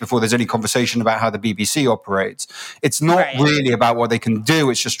years before there's any conversation about how the BBC operates. It's not really about what they can do.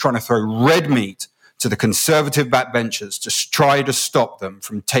 It's just trying to throw red meat to the Conservative backbenchers to try to stop them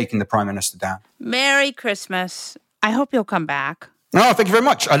from taking the Prime Minister down. Merry Christmas. I hope you'll come back. No, thank you very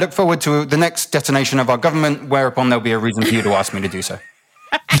much. I look forward to the next detonation of our government, whereupon there'll be a reason for you to ask me to do so.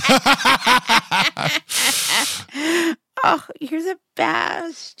 Oh, you're the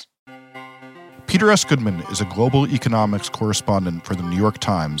best. Peter S. Goodman is a global economics correspondent for the New York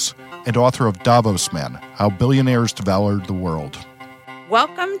Times and author of Davos Man, How Billionaires Devoured the World.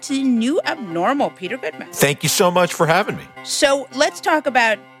 Welcome to New Abnormal, Peter Goodman. Thank you so much for having me. So let's talk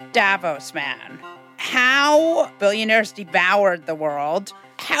about Davos Man. How billionaires devoured the world.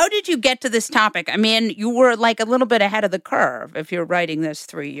 How did you get to this topic? I mean, you were like a little bit ahead of the curve if you're writing this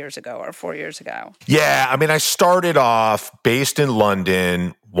 3 years ago or 4 years ago. Yeah, I mean, I started off based in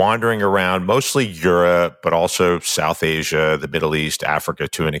London, wandering around mostly Europe, but also South Asia, the Middle East, Africa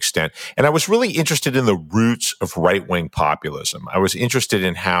to an extent. And I was really interested in the roots of right-wing populism. I was interested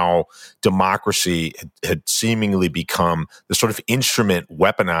in how democracy had seemingly become the sort of instrument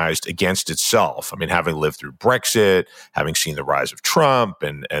weaponized against itself. I mean, having lived through Brexit, having seen the rise of Trump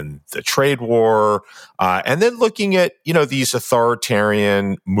and the trade war, and then looking at, these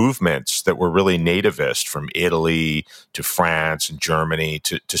authoritarian movements that were really nativist from Italy to France and Germany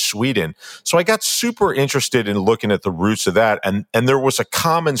to Sweden. So I got super interested in looking at the roots of that. And there was a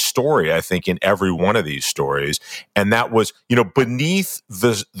common story, I think, in every one of these stories. And that was, beneath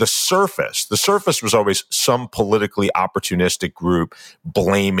the surface. The surface was always some politically opportunistic group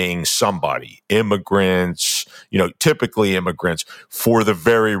blaming somebody, immigrants, typically immigrants, for the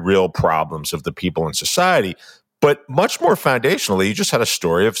very real problems of the people in society. But much more foundationally, you just had a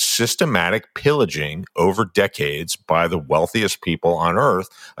story of systematic pillaging over decades by the wealthiest people on earth,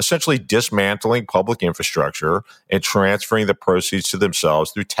 essentially dismantling public infrastructure and transferring the proceeds to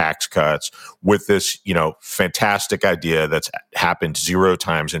themselves through tax cuts with this, fantastic idea that's happened 0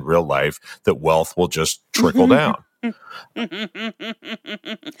 times in real life, that wealth will just trickle down.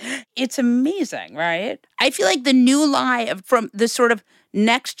 It's amazing, right? I feel like the new lie from the sort of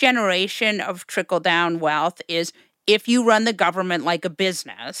next generation of trickle-down wealth is if you run the government like a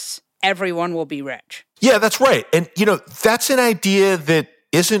business, everyone will be rich. Yeah, that's right. And, that's an idea that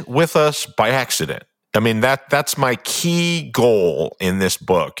isn't with us by accident. I mean, that's my key goal in this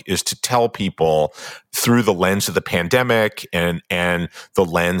book, is to tell people through the lens of the pandemic and the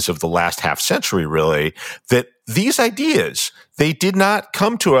lens of the last half century, really, that these ideas, they did not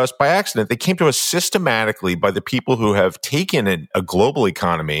come to us by accident. They came to us systematically by the people who have taken a global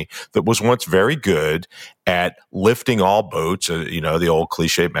economy that was once very good at lifting all boats, the old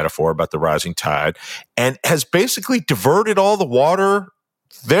cliche metaphor about the rising tide, and has basically diverted all the water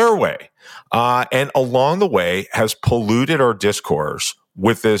their way. And along the way has polluted our discourse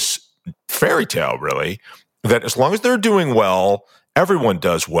with this fairy tale, really, that as long as they're doing well, everyone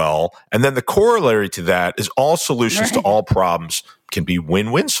does well. And then the corollary to that is all solutions to all problems can be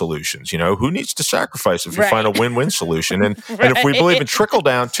win-win solutions. Who needs to sacrifice if you find a win-win solution? And if we believe in trickle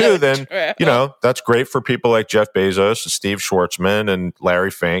down too, then that's great for people like Jeff Bezos, Steve Schwartzman, and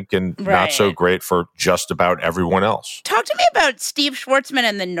Larry Fink, and not so great for just about everyone else. Talk to me about Steve Schwartzman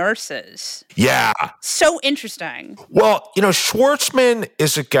and the nurses. Yeah. So interesting. Well, Schwartzman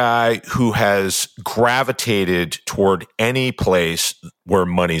is a guy who has gravitated toward any place where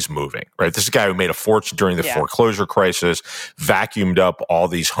money's moving, right? This is a guy who made a fortune during the foreclosure crisis, vacuumed up all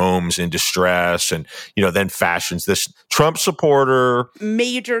these homes in distress, and, then fashions this Trump supporter.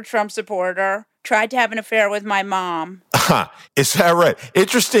 Major Trump supporter. Tried to have an affair with my mom. Is that right?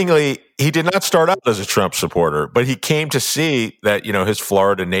 Interestingly, he did not start out as a Trump supporter, but he came to see that, his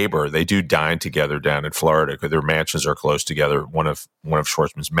Florida neighbor, they do dine together down in Florida because their mansions are close together, one of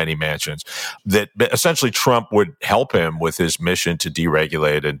Schwartzman's many mansions, that essentially Trump would help him with his mission to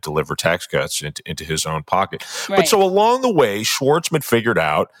deregulate and deliver tax cuts into his own pocket. Right. But so along the way, Schwartzman figured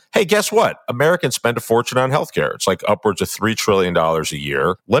out, hey, guess what? Americans spend a fortune on healthcare. It's like upwards of $3 trillion a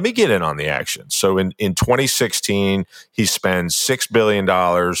year. Let me get in on the action. So in 2016, he spends $6 billion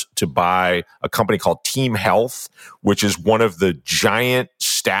to buy a company called Team Health, which is one of the giant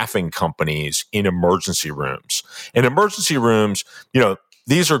staffing companies in emergency rooms. And emergency rooms,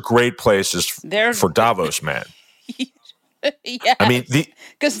 these are great places for Davos men. Yes, I mean,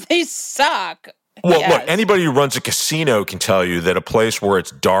 because they suck. Well, look, anybody who runs a casino can tell you that a place where it's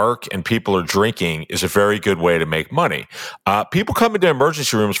dark and people are drinking is a very good way to make money. People come into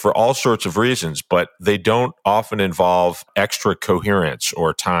emergency rooms for all sorts of reasons, but they don't often involve extra coherence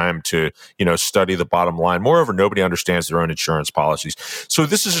or time to, study the bottom line. Moreover, nobody understands their own insurance policies. So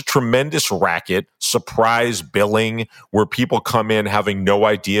this is a tremendous racket, surprise billing, where people come in having no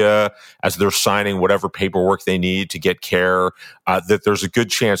idea as they're signing whatever paperwork they need to get care, that there's a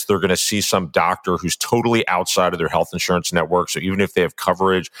good chance they're going to see some doctor who's totally outside of their health insurance network. So even if they have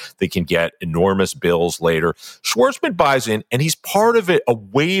coverage, they can get enormous bills later. Schwartzman buys in, and he's part of it, a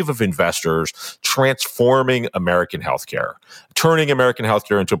wave of investors transforming American healthcare, turning American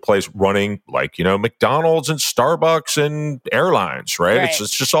healthcare into a place running like, McDonald's and Starbucks and airlines, right? It's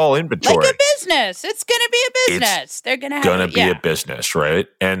just all inventory. Like a business. It's going to be a business. They're going to have going to be a business, right?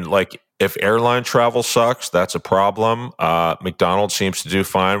 And if airline travel sucks, that's a problem. McDonald's seems to do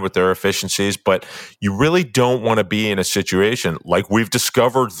fine with their efficiencies, but you really don't want to be in a situation like we've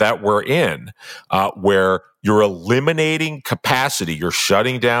discovered that we're in, where you're eliminating capacity. You're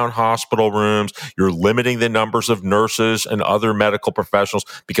shutting down hospital rooms. You're limiting the numbers of nurses and other medical professionals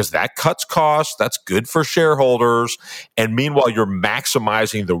because that cuts costs. That's good for shareholders. And meanwhile, you're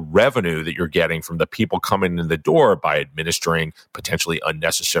maximizing the revenue that you're getting from the people coming in the door by administering potentially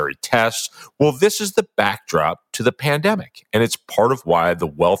unnecessary tests. Well, this is the backdrop to the pandemic. And it's part of why the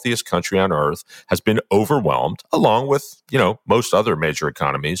wealthiest country on earth has been overwhelmed, along with, most other major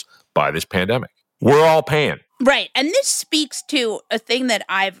economies, by this pandemic. We're all paying. Right. And this speaks to a thing that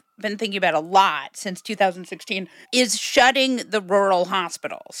I've been thinking about a lot since 2016 is shutting the rural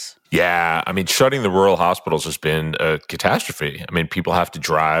hospitals. Yeah. I mean, shutting the rural hospitals has been a catastrophe. I mean, people have to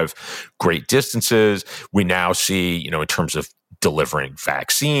drive great distances. We now see, in terms of delivering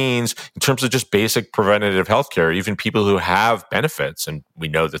vaccines, in terms of just basic preventative healthcare, even people who have benefits. And we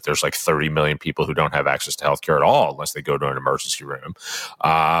know that there's like 30 million people who don't have access to healthcare at all unless they go to an emergency room.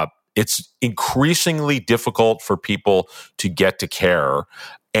 It's increasingly difficult for people to get to care.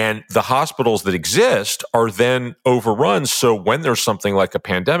 And the hospitals that exist are then overrun. So when there's something like a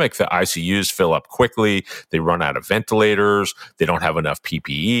pandemic, the ICUs fill up quickly. They run out of ventilators. They don't have enough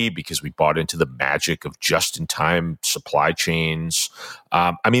PPE because we bought into the magic of just-in-time supply chains.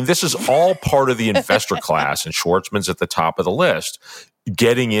 This is all part of the investor class, and Schwartzman's at the top of the list,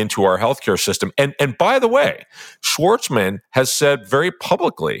 getting into our healthcare system. And by the way, Schwartzman has said very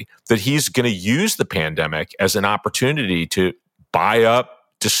publicly that he's going to use the pandemic as an opportunity to buy up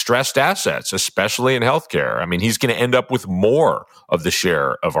distressed assets, especially in healthcare. I mean, he's going to end up with more of the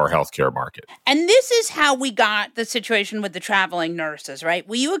share of our healthcare market. And this is how we got the situation with the traveling nurses, right?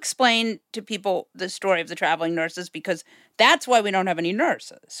 Will you explain to people the story of the traveling nurses? Because that's why we don't have any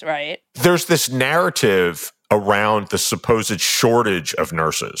nurses, right? There's this narrative around the supposed shortage of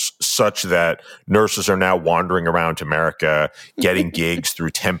nurses, such that nurses are now wandering around America, getting gigs through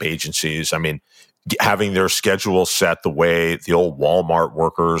temp agencies. I mean, having their schedule set the way the old Walmart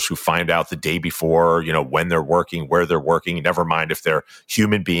workers who find out the day before, when they're working, where they're working, never mind if they're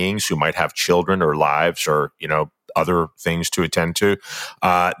human beings who might have children or lives or, other things to attend to.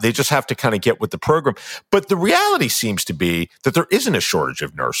 They just have to kind of get with the program. But the reality seems to be that there isn't a shortage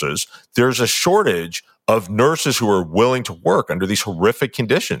of nurses. There's a shortage of nurses who are willing to work under these horrific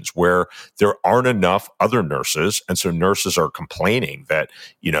conditions where there aren't enough other nurses. And so nurses are complaining that,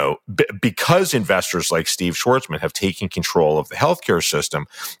 because investors like Steve Schwarzman have taken control of the healthcare system,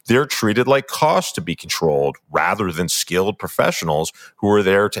 they're treated like costs to be controlled rather than skilled professionals who are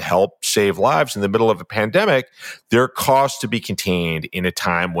there to help save lives in the middle of a pandemic. They're costs to be contained in a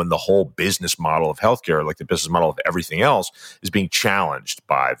time when the whole business model of healthcare, like the business model of everything else, is being challenged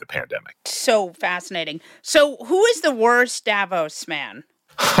by the pandemic. So fascinating. So who is the worst Davos man?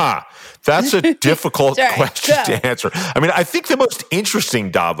 That's a difficult question to answer. I mean, I think the most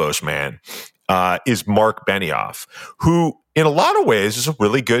interesting Davos man is Mark Benioff, who in a lot of ways is a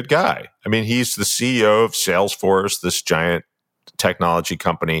really good guy. I mean, he's the CEO of Salesforce, this giant technology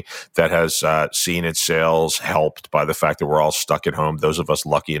company that has seen its sales helped by the fact that we're all stuck at home. Those of us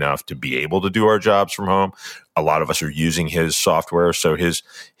lucky enough to be able to do our jobs from home. A lot of us are using his software, so his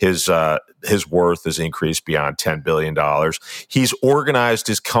worth has increased beyond $10 billion. He's organized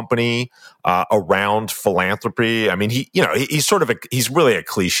his company around philanthropy. I mean, he's really a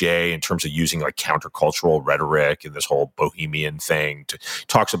cliche in terms of using like countercultural rhetoric and this whole bohemian thing.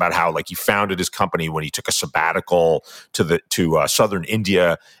 Talks about how like he founded his company when he took a sabbatical to southern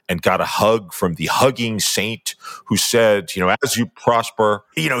India and got a hug from the hugging saint who said, as you prosper,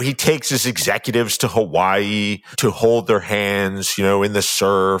 he takes his executives to Hawaii to hold their hands, in the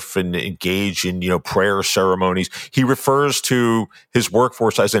surf and engage in, prayer ceremonies. He refers to his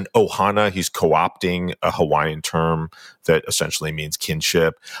workforce as an ohana. He's co-opting a Hawaiian term that essentially means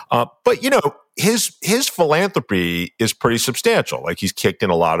kinship. But his philanthropy is pretty substantial. Like he's kicked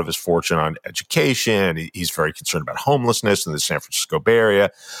in a lot of his fortune on education. He's very concerned about homelessness in the San Francisco Bay Area.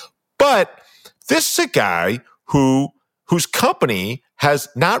 But this is a guy whose company has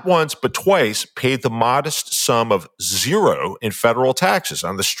not once but twice paid the modest sum of $0 in federal taxes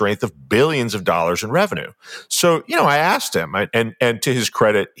on the strength of billions of dollars in revenue. So, I asked him, and to his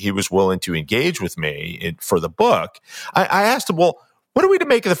credit, he was willing to engage with me for the book. I asked him, well, what are we to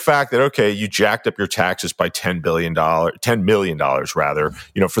make of the fact that, okay, you jacked up your taxes by $10 million rather,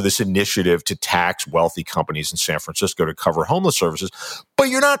 for this initiative to tax wealthy companies in San Francisco to cover homeless services, but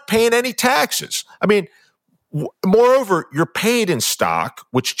you're not paying any taxes. I mean, moreover, you're paid in stock,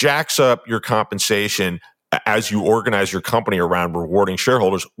 which jacks up your compensation as you organize your company around rewarding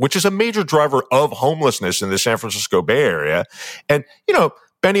shareholders, which is a major driver of homelessness in the San Francisco Bay Area. And,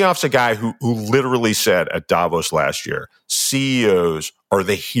 Benioff's a guy who literally said at Davos last year, CEOs are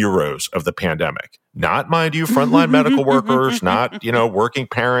the heroes of the pandemic. Not, mind you, frontline medical workers, not, working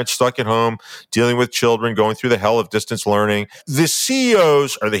parents stuck at home, dealing with children, going through the hell of distance learning. The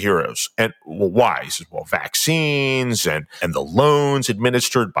CEOs are the heroes. And why? He says, vaccines and the loans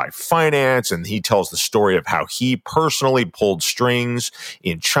administered by finance. And he tells the story of how he personally pulled strings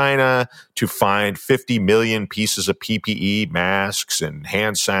in China to find 50 million pieces of PPE, masks, and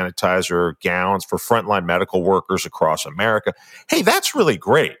hand sanitizer gowns for frontline medical workers across America. Hey, that's really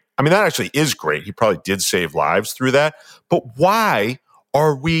great. I mean, that actually is great. He probably did save lives through that. But why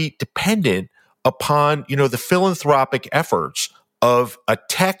are we dependent upon, the philanthropic efforts of a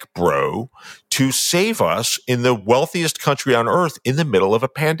tech bro to save us in the wealthiest country on earth in the middle of a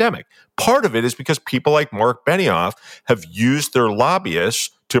pandemic? Part of it is because people like Mark Benioff have used their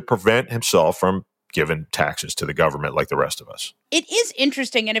lobbyists to prevent himself from giving taxes to the government like the rest of us. It is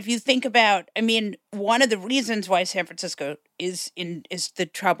interesting. And if you think about, one of the reasons why San Francisco is the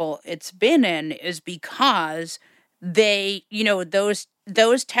trouble it's been in is because they,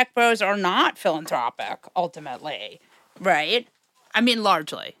 those tech bros are not philanthropic ultimately, right?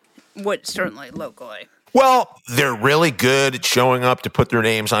 Largely, certainly locally. Well, they're really good at showing up to put their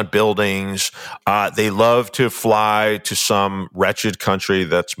names on buildings. They love to fly to some wretched country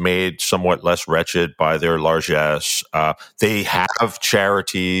that's made somewhat less wretched by their largesse. They have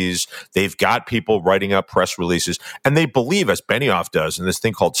charities. They've got people writing up press releases. And they believe, as Benioff does, in this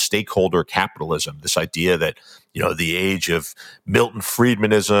thing called stakeholder capitalism, this idea that, the age of Milton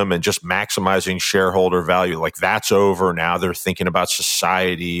Friedmanism and just maximizing shareholder value, like that's over. Now they're thinking about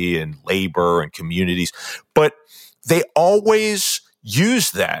society and labor and communities. But they always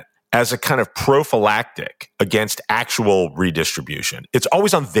use that as a kind of prophylactic against actual redistribution. It's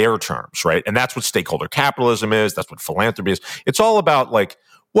always on their terms, right? And that's what stakeholder capitalism is. That's what philanthropy is. It's all about like,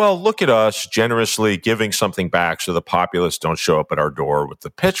 well, look at us generously giving something back so the populace don't show up at our door with the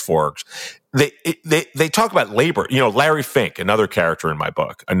pitchforks. They talk about labor. Larry Fink, another character in my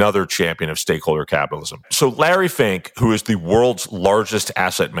book, another champion of stakeholder capitalism. So Larry Fink, who is the world's largest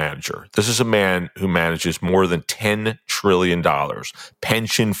asset manager, this is a man who manages more than $10 trillion,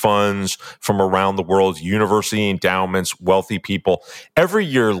 pension funds from around the world, university endowments, wealthy people. Every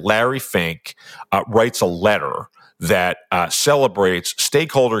year, Larry Fink writes a letter that celebrates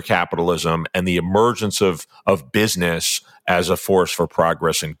stakeholder capitalism and the emergence of business as a force for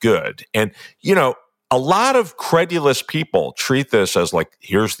progress and good. And, a lot of credulous people treat this as like,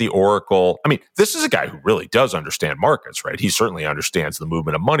 here's the oracle. I mean, this is a guy who really does understand markets, right? He certainly understands the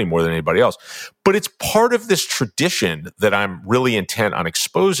movement of money more than anybody else. But it's part of this tradition that I'm really intent on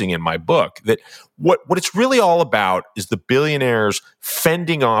exposing in my book, that what it's really all about is the billionaires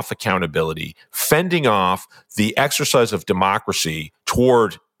fending off accountability, fending off the exercise of democracy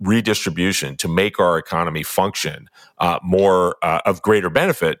toward redistribution to make our economy function more of greater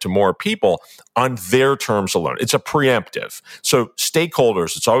benefit to more people on their terms alone. It's a preemptive. So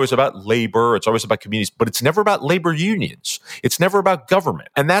stakeholders, it's always about labor, it's always about communities, but it's never about labor unions. It's never about government.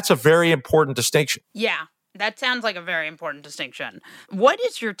 And that's a very important distinction. Yeah, that sounds like a very important distinction. What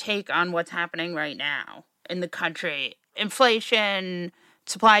is your take on what's happening right now in the country? Inflation,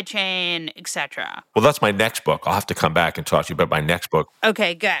 supply chain, etc. Well, that's my next book. I'll have to come back and talk to you about my next book.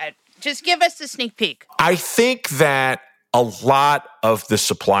 Okay, good. Just give us a sneak peek. I think that a lot of the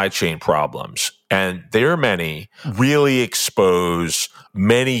supply chain problems, and there are many, really expose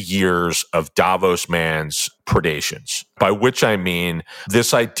many years of Davos man's predations, by which I mean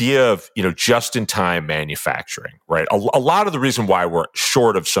this idea of, just-in-time manufacturing, right? A lot of the reason why we're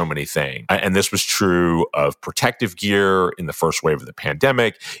short of so many things, and this was true of protective gear in the first wave of the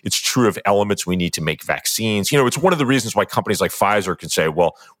pandemic, it's true of elements we need to make vaccines. It's one of the reasons why companies like Pfizer can say,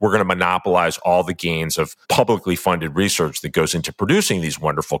 well, we're going to monopolize all the gains of publicly funded research that goes into producing these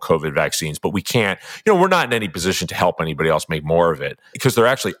wonderful COVID vaccines, but we can't, we're not in any position to help anybody else make more of it because there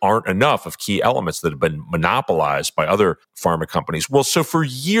actually aren't enough of key elements that have been monopolized by other pharma companies. Well, so for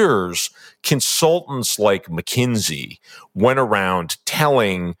years, consultants like McKinsey went around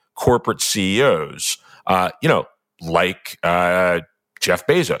telling corporate CEOs, like Jeff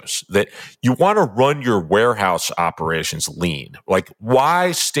Bezos, that you want to run your warehouse operations lean. Like,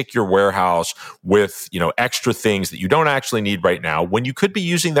 why stick your warehouse with, extra things that you don't actually need right now when you could be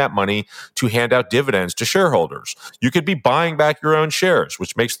using that money to hand out dividends to shareholders? You could be buying back your own shares,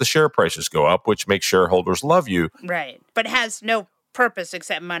 which makes the share prices go up, which makes shareholders love you. Right. But has no purpose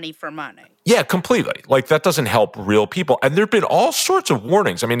except money for money. Yeah, completely. Like, that doesn't help real people. And there have been all sorts of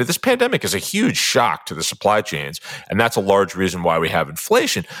warnings. I mean, this pandemic is a huge shock to the supply chains, and that's a large reason why we have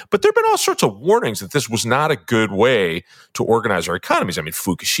inflation. But there have been all sorts of warnings that this was not a good way to organize our economies. I mean,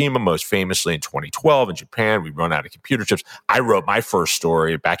 Fukushima, most famously in 2012 in Japan, we run out of computer chips. I wrote my first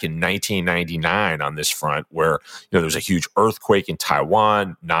story back in 1999 on this front, where there was a huge earthquake in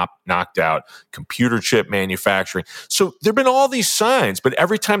Taiwan, knocked out computer chip manufacturing. So there have been all these signs, but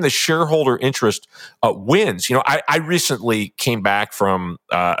every time the shareholder interest wins. I recently came back from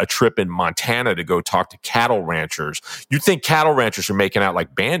a trip in Montana to go talk to cattle ranchers. You'd think cattle ranchers are making out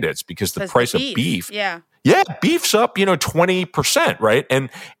like bandits because the price of beef. Yeah, beef's up, 20%, right? And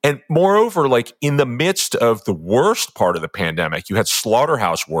moreover, like in the midst of the worst part of the pandemic, you had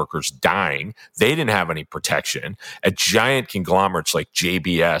slaughterhouse workers dying. They didn't have any protection. At giant conglomerates like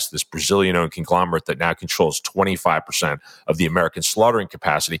JBS, this Brazilian-owned conglomerate that now controls 25% of the American slaughtering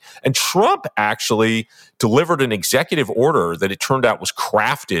capacity. And Trump actually delivered an executive order that it turned out was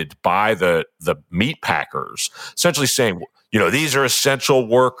crafted by the meat packers, essentially saying, these are essential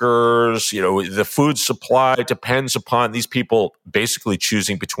workers. The food supply depends upon these people basically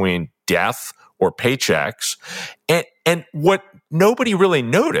choosing between death or paychecks. And what nobody really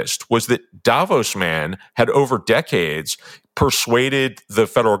noticed was that Davos man had over decades persuaded the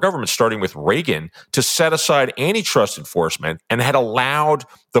federal government, starting with Reagan, to set aside antitrust enforcement and had allowed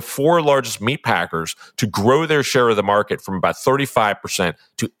the four largest meat packers to grow their share of the market from about 35%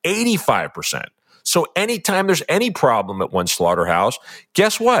 to 85%. So anytime there's any problem at one slaughterhouse,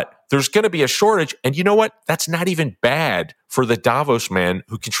 guess what? There's going to be a shortage. And you know what? That's not even bad for the Davos men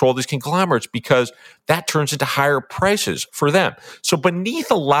who control these conglomerates, because that turns into higher prices for them. So beneath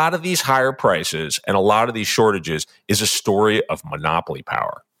a lot of these higher prices and a lot of these shortages is a story of monopoly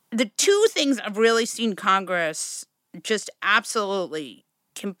power. The two things I've really seen Congress just absolutely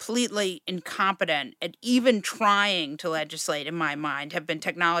completely incompetent at even trying to legislate, in my mind, have been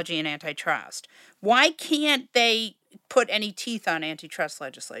technology and antitrust. Why can't they put any teeth on antitrust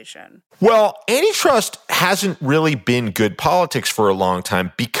legislation? Well, antitrust hasn't really been good politics for a long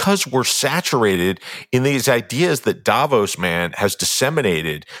time because we're saturated in these ideas that Davos man has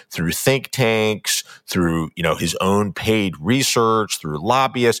disseminated through think tanks, through, his own paid research, through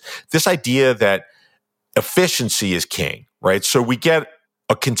lobbyists, this idea that efficiency is king, right? So we get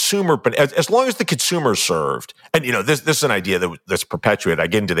a consumer, but as long as the consumer is served, and this is an idea that's perpetuated. I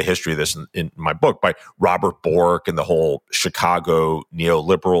get into the history of this in my book by Robert Bork and the whole Chicago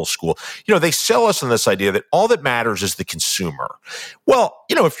neoliberal school. They sell us on this idea that all that matters is the consumer. Well,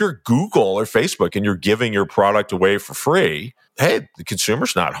 if you're Google or Facebook and you're giving your product away for free, hey, the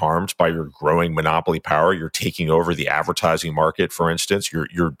consumer's not harmed by your growing monopoly power. You're taking over the advertising market, for instance.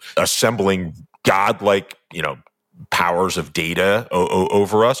 You're assembling godlike, powers of data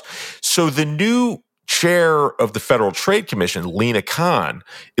over us. So the new chair of the Federal Trade Commission, Lena Khan,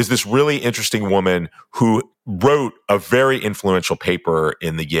 is this really interesting woman who wrote a very influential paper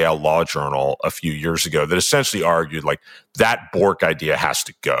in the Yale Law Journal a few years ago that essentially argued like that Bork idea has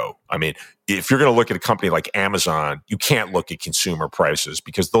to go. I mean, if you're going to look at a company like Amazon, you can't look at consumer prices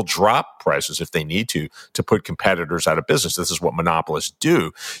because they'll drop prices if they need to put competitors out of business. This is what monopolists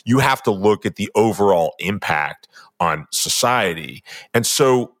do. You have to look at the overall impact on society. And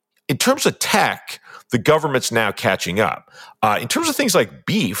so in terms of tech, the government's now catching up. In terms of things like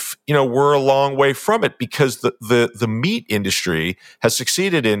beef, we're a long way from it because the meat industry has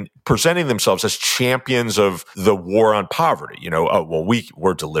succeeded in presenting themselves as champions of the war on poverty.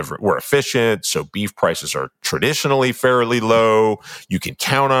 We're efficient, so beef prices are traditionally fairly low. You can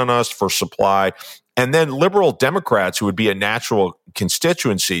count on us for supply. And then liberal Democrats, who would be a natural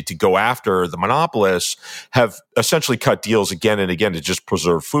constituency to go after the monopolists, have essentially cut deals again and again to just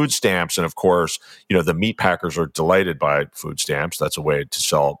preserve food stamps. And of course, the meat packers are delighted by food stamps. That's a way to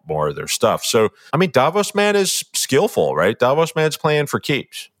sell more of their stuff. So, Davos man is skillful, right? Davos man's playing for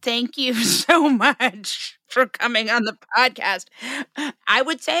keeps. Thank you so much for coming on the podcast. I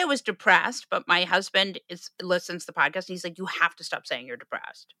would say I was depressed, but my husband listens to the podcast. And he's like, you have to stop saying you're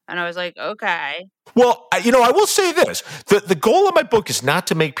depressed. And I was like, okay. Well, I will say this. The goal of my book is not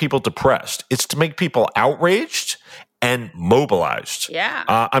to make people depressed. It's to make people outraged and mobilized.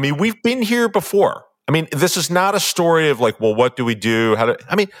 Yeah. We've been here before. This is not a story of like, well, what do we do?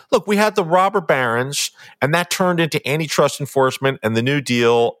 Look, we had the robber barons, and that turned into antitrust enforcement and the New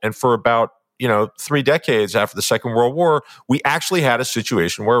Deal. And for about 3 decades after the Second World War, we actually had a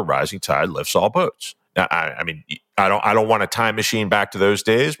situation where a rising tide lifts all boats. Now, I don't want a time machine back to those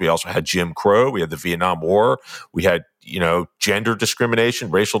days. We also had Jim Crow. We had the Vietnam War. We had, gender discrimination,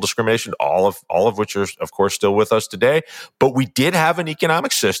 racial discrimination, all of which are, of course, still with us today. But we did have an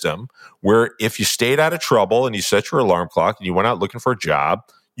economic system where if you stayed out of trouble and you set your alarm clock and you went out looking for a job,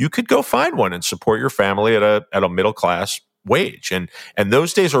 you could go find one and support your family at a middle class wage. And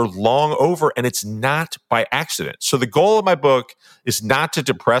those days are long over, and it's not by accident. So the goal of my book is not to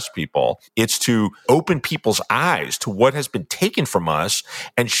depress people. It's to open people's eyes to what has been taken from us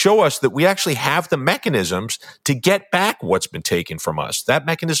and show us that we actually have the mechanisms to get back what's been taken from us. That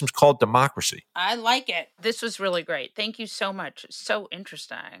mechanism is called democracy. I like it. This was really great. Thank you so much. So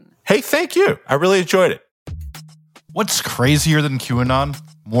interesting. Hey, thank you. I really enjoyed it. What's crazier than QAnon?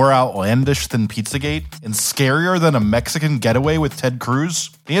 More outlandish than Pizzagate? And scarier than a Mexican getaway with Ted Cruz?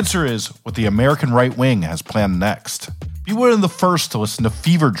 The answer is what the American right wing has planned next. Be one of the first to listen to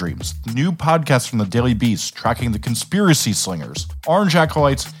Fever Dreams, the new podcast from the Daily Beast tracking the conspiracy slingers, orange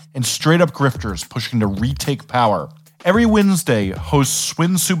acolytes, and straight-up grifters pushing to retake power. Every Wednesday, hosts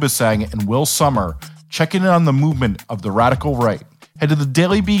Swin Subasang and Will Sommer check in on the movement of the radical right. Head to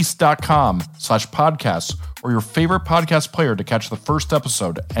thedailybeast.com/podcasts or your favorite podcast player to catch the first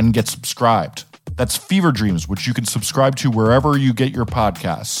episode and get subscribed. That's Fever Dreams, which you can subscribe to wherever you get your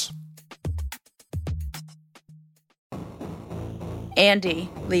podcasts. Andy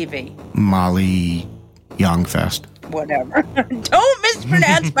Levy. Molly Youngfest. Whatever. Don't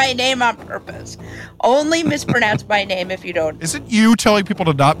mispronounce my name on purpose. Only mispronounce my name if you don't. Isn't you telling people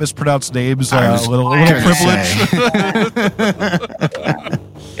to not mispronounce names a little privilege?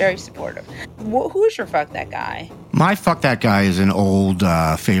 Very supportive. Who is your fuck that guy? My fuck that guy is an old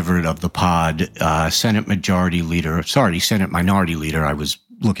favorite of the pod, Senate Minority Leader. I was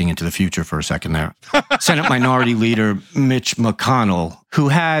looking into the future for a second there. Senate Minority Leader Mitch McConnell, who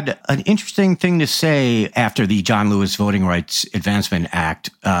had an interesting thing to say after the John Lewis Voting Rights Advancement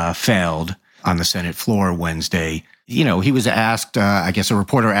Act failed on the Senate floor Wednesday. he was asked, I guess a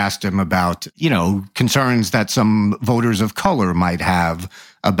reporter asked him about, concerns that some voters of color might have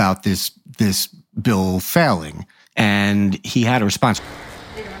about this bill failing. And he had a response.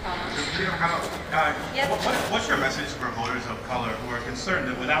 What's your message for voters of color who are concerned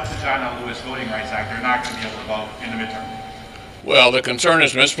that without the John L. Lewis Voting Rights Act, they're not going to be able to vote in the midterm? Well, the concern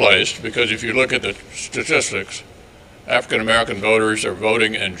is misplaced because if you look at the statistics, African American voters are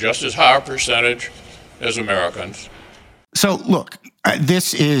voting in just as high a percentage as Americans. So look,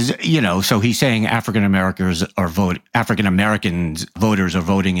 this is, so he's saying African Americans voters are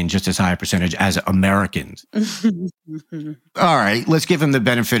voting in just as high a percentage as Americans. All right, let's give him the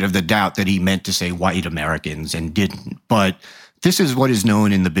benefit of the doubt that he meant to say white Americans and didn't. But this is what is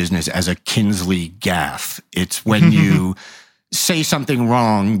known in the business as a Kinsley gaffe. It's when you say something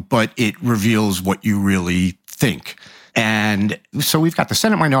wrong, but it reveals what you really think. And so we've got the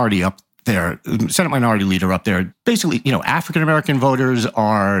Senate Minority Leader up there. Basically, African-American voters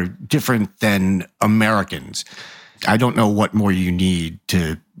are different than Americans. I don't know what more you need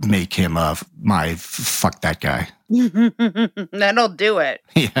to make him my fuck that guy. That'll do it.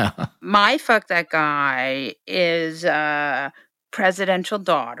 Yeah. My fuck that guy is a presidential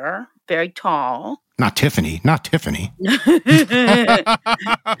daughter, very tall. Not Tiffany.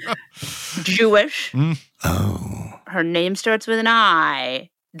 Jewish. Oh. Her name starts with an I.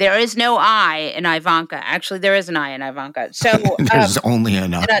 There is no I in Ivanka. Actually, there is an I in Ivanka. So there's only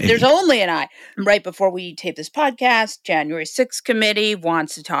an I. There's only an I. Right before we tape this podcast, January 6th committee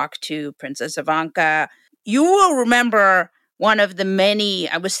wants to talk to Princess Ivanka. You will remember one of the many,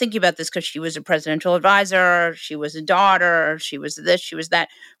 I was thinking about this because she was a presidential advisor, she was a daughter, she was this, she was that.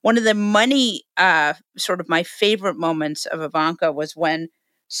 One of the many sort of my favorite moments of Ivanka was when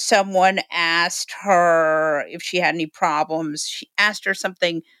someone asked her if she had any problems. She asked her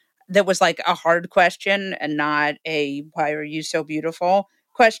something that was like a hard question and not a "why are you so beautiful"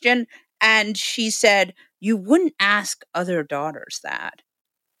 question. And she said, "You wouldn't ask other daughters that."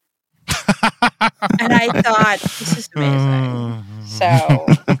 And I thought, this is amazing. So,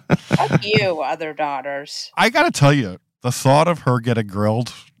 fuck you, other daughters. I got to tell you, the thought of her getting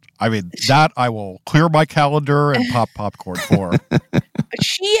grilled, I mean, that I will clear my calendar and pop popcorn for.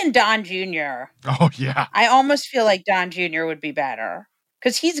 She and Don Jr. Oh, yeah. I almost feel like Don Jr. would be better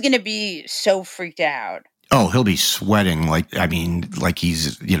because he's going to be so freaked out. Oh, he'll be sweating like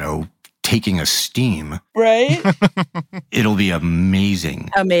he's, taking a steam. Right? It'll be amazing.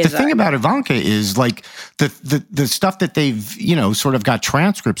 Amazing. The thing about Ivanka is like the stuff that they've, sort of got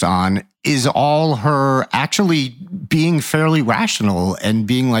transcripts on is all her actually being fairly rational and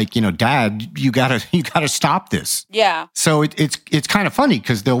being like, Dad, you gotta stop this. Yeah. So it's kind of funny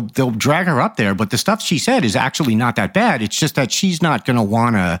because they'll drag her up there, but the stuff she said is actually not that bad. It's just that she's not going to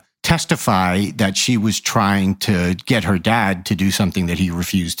want to testify that she was trying to get her dad to do something that he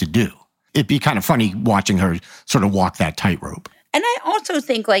refused to do. It'd be kind of funny watching her sort of walk that tightrope. And I also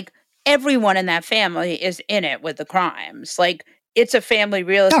think like everyone in that family is in it with the crimes. Like it's a family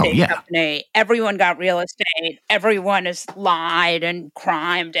real estate company. Everyone got real estate. Everyone has lied and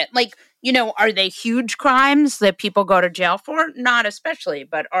crimed. And like, are they huge crimes that people go to jail for? Not especially,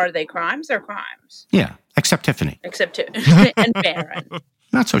 but are they crimes? They're crimes. Yeah, except Tiffany. And Barron.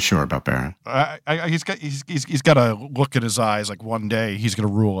 Not so sure about Barron. He's got a look in his eyes like one day he's going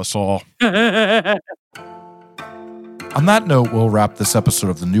to rule us all. On that note, we'll wrap this episode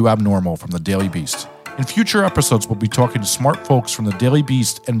of The New Abnormal from the Daily Beast. In future episodes, we'll be talking to smart folks from the Daily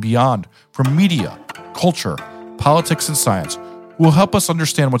Beast and beyond, from media, culture, politics, and science, who will help us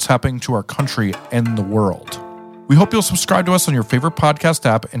understand what's happening to our country and the world. We hope you'll subscribe to us on your favorite podcast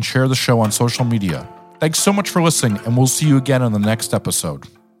app and share the show on social media. Thanks so much for listening, and we'll see you again on the next episode.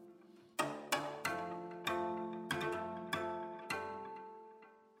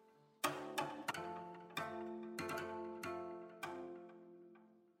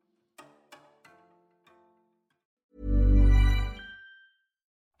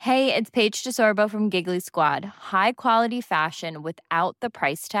 Hey, it's Paige DeSorbo from Giggly Squad. High quality fashion without the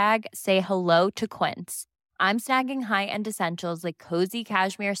price tag. Say hello to Quince. I'm snagging high-end essentials like cozy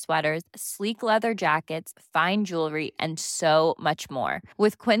cashmere sweaters, sleek leather jackets, fine jewelry, and so much more.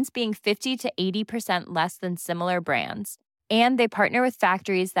 With Quince being 50 to 80% less than similar brands. And they partner with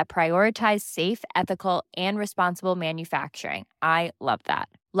factories that prioritize safe, ethical, and responsible manufacturing. I love that.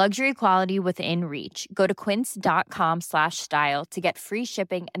 Luxury quality within reach. Go to quince.com/style to get free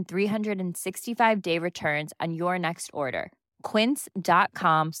shipping and 365-day returns on your next order.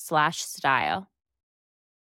 Quince.com/style.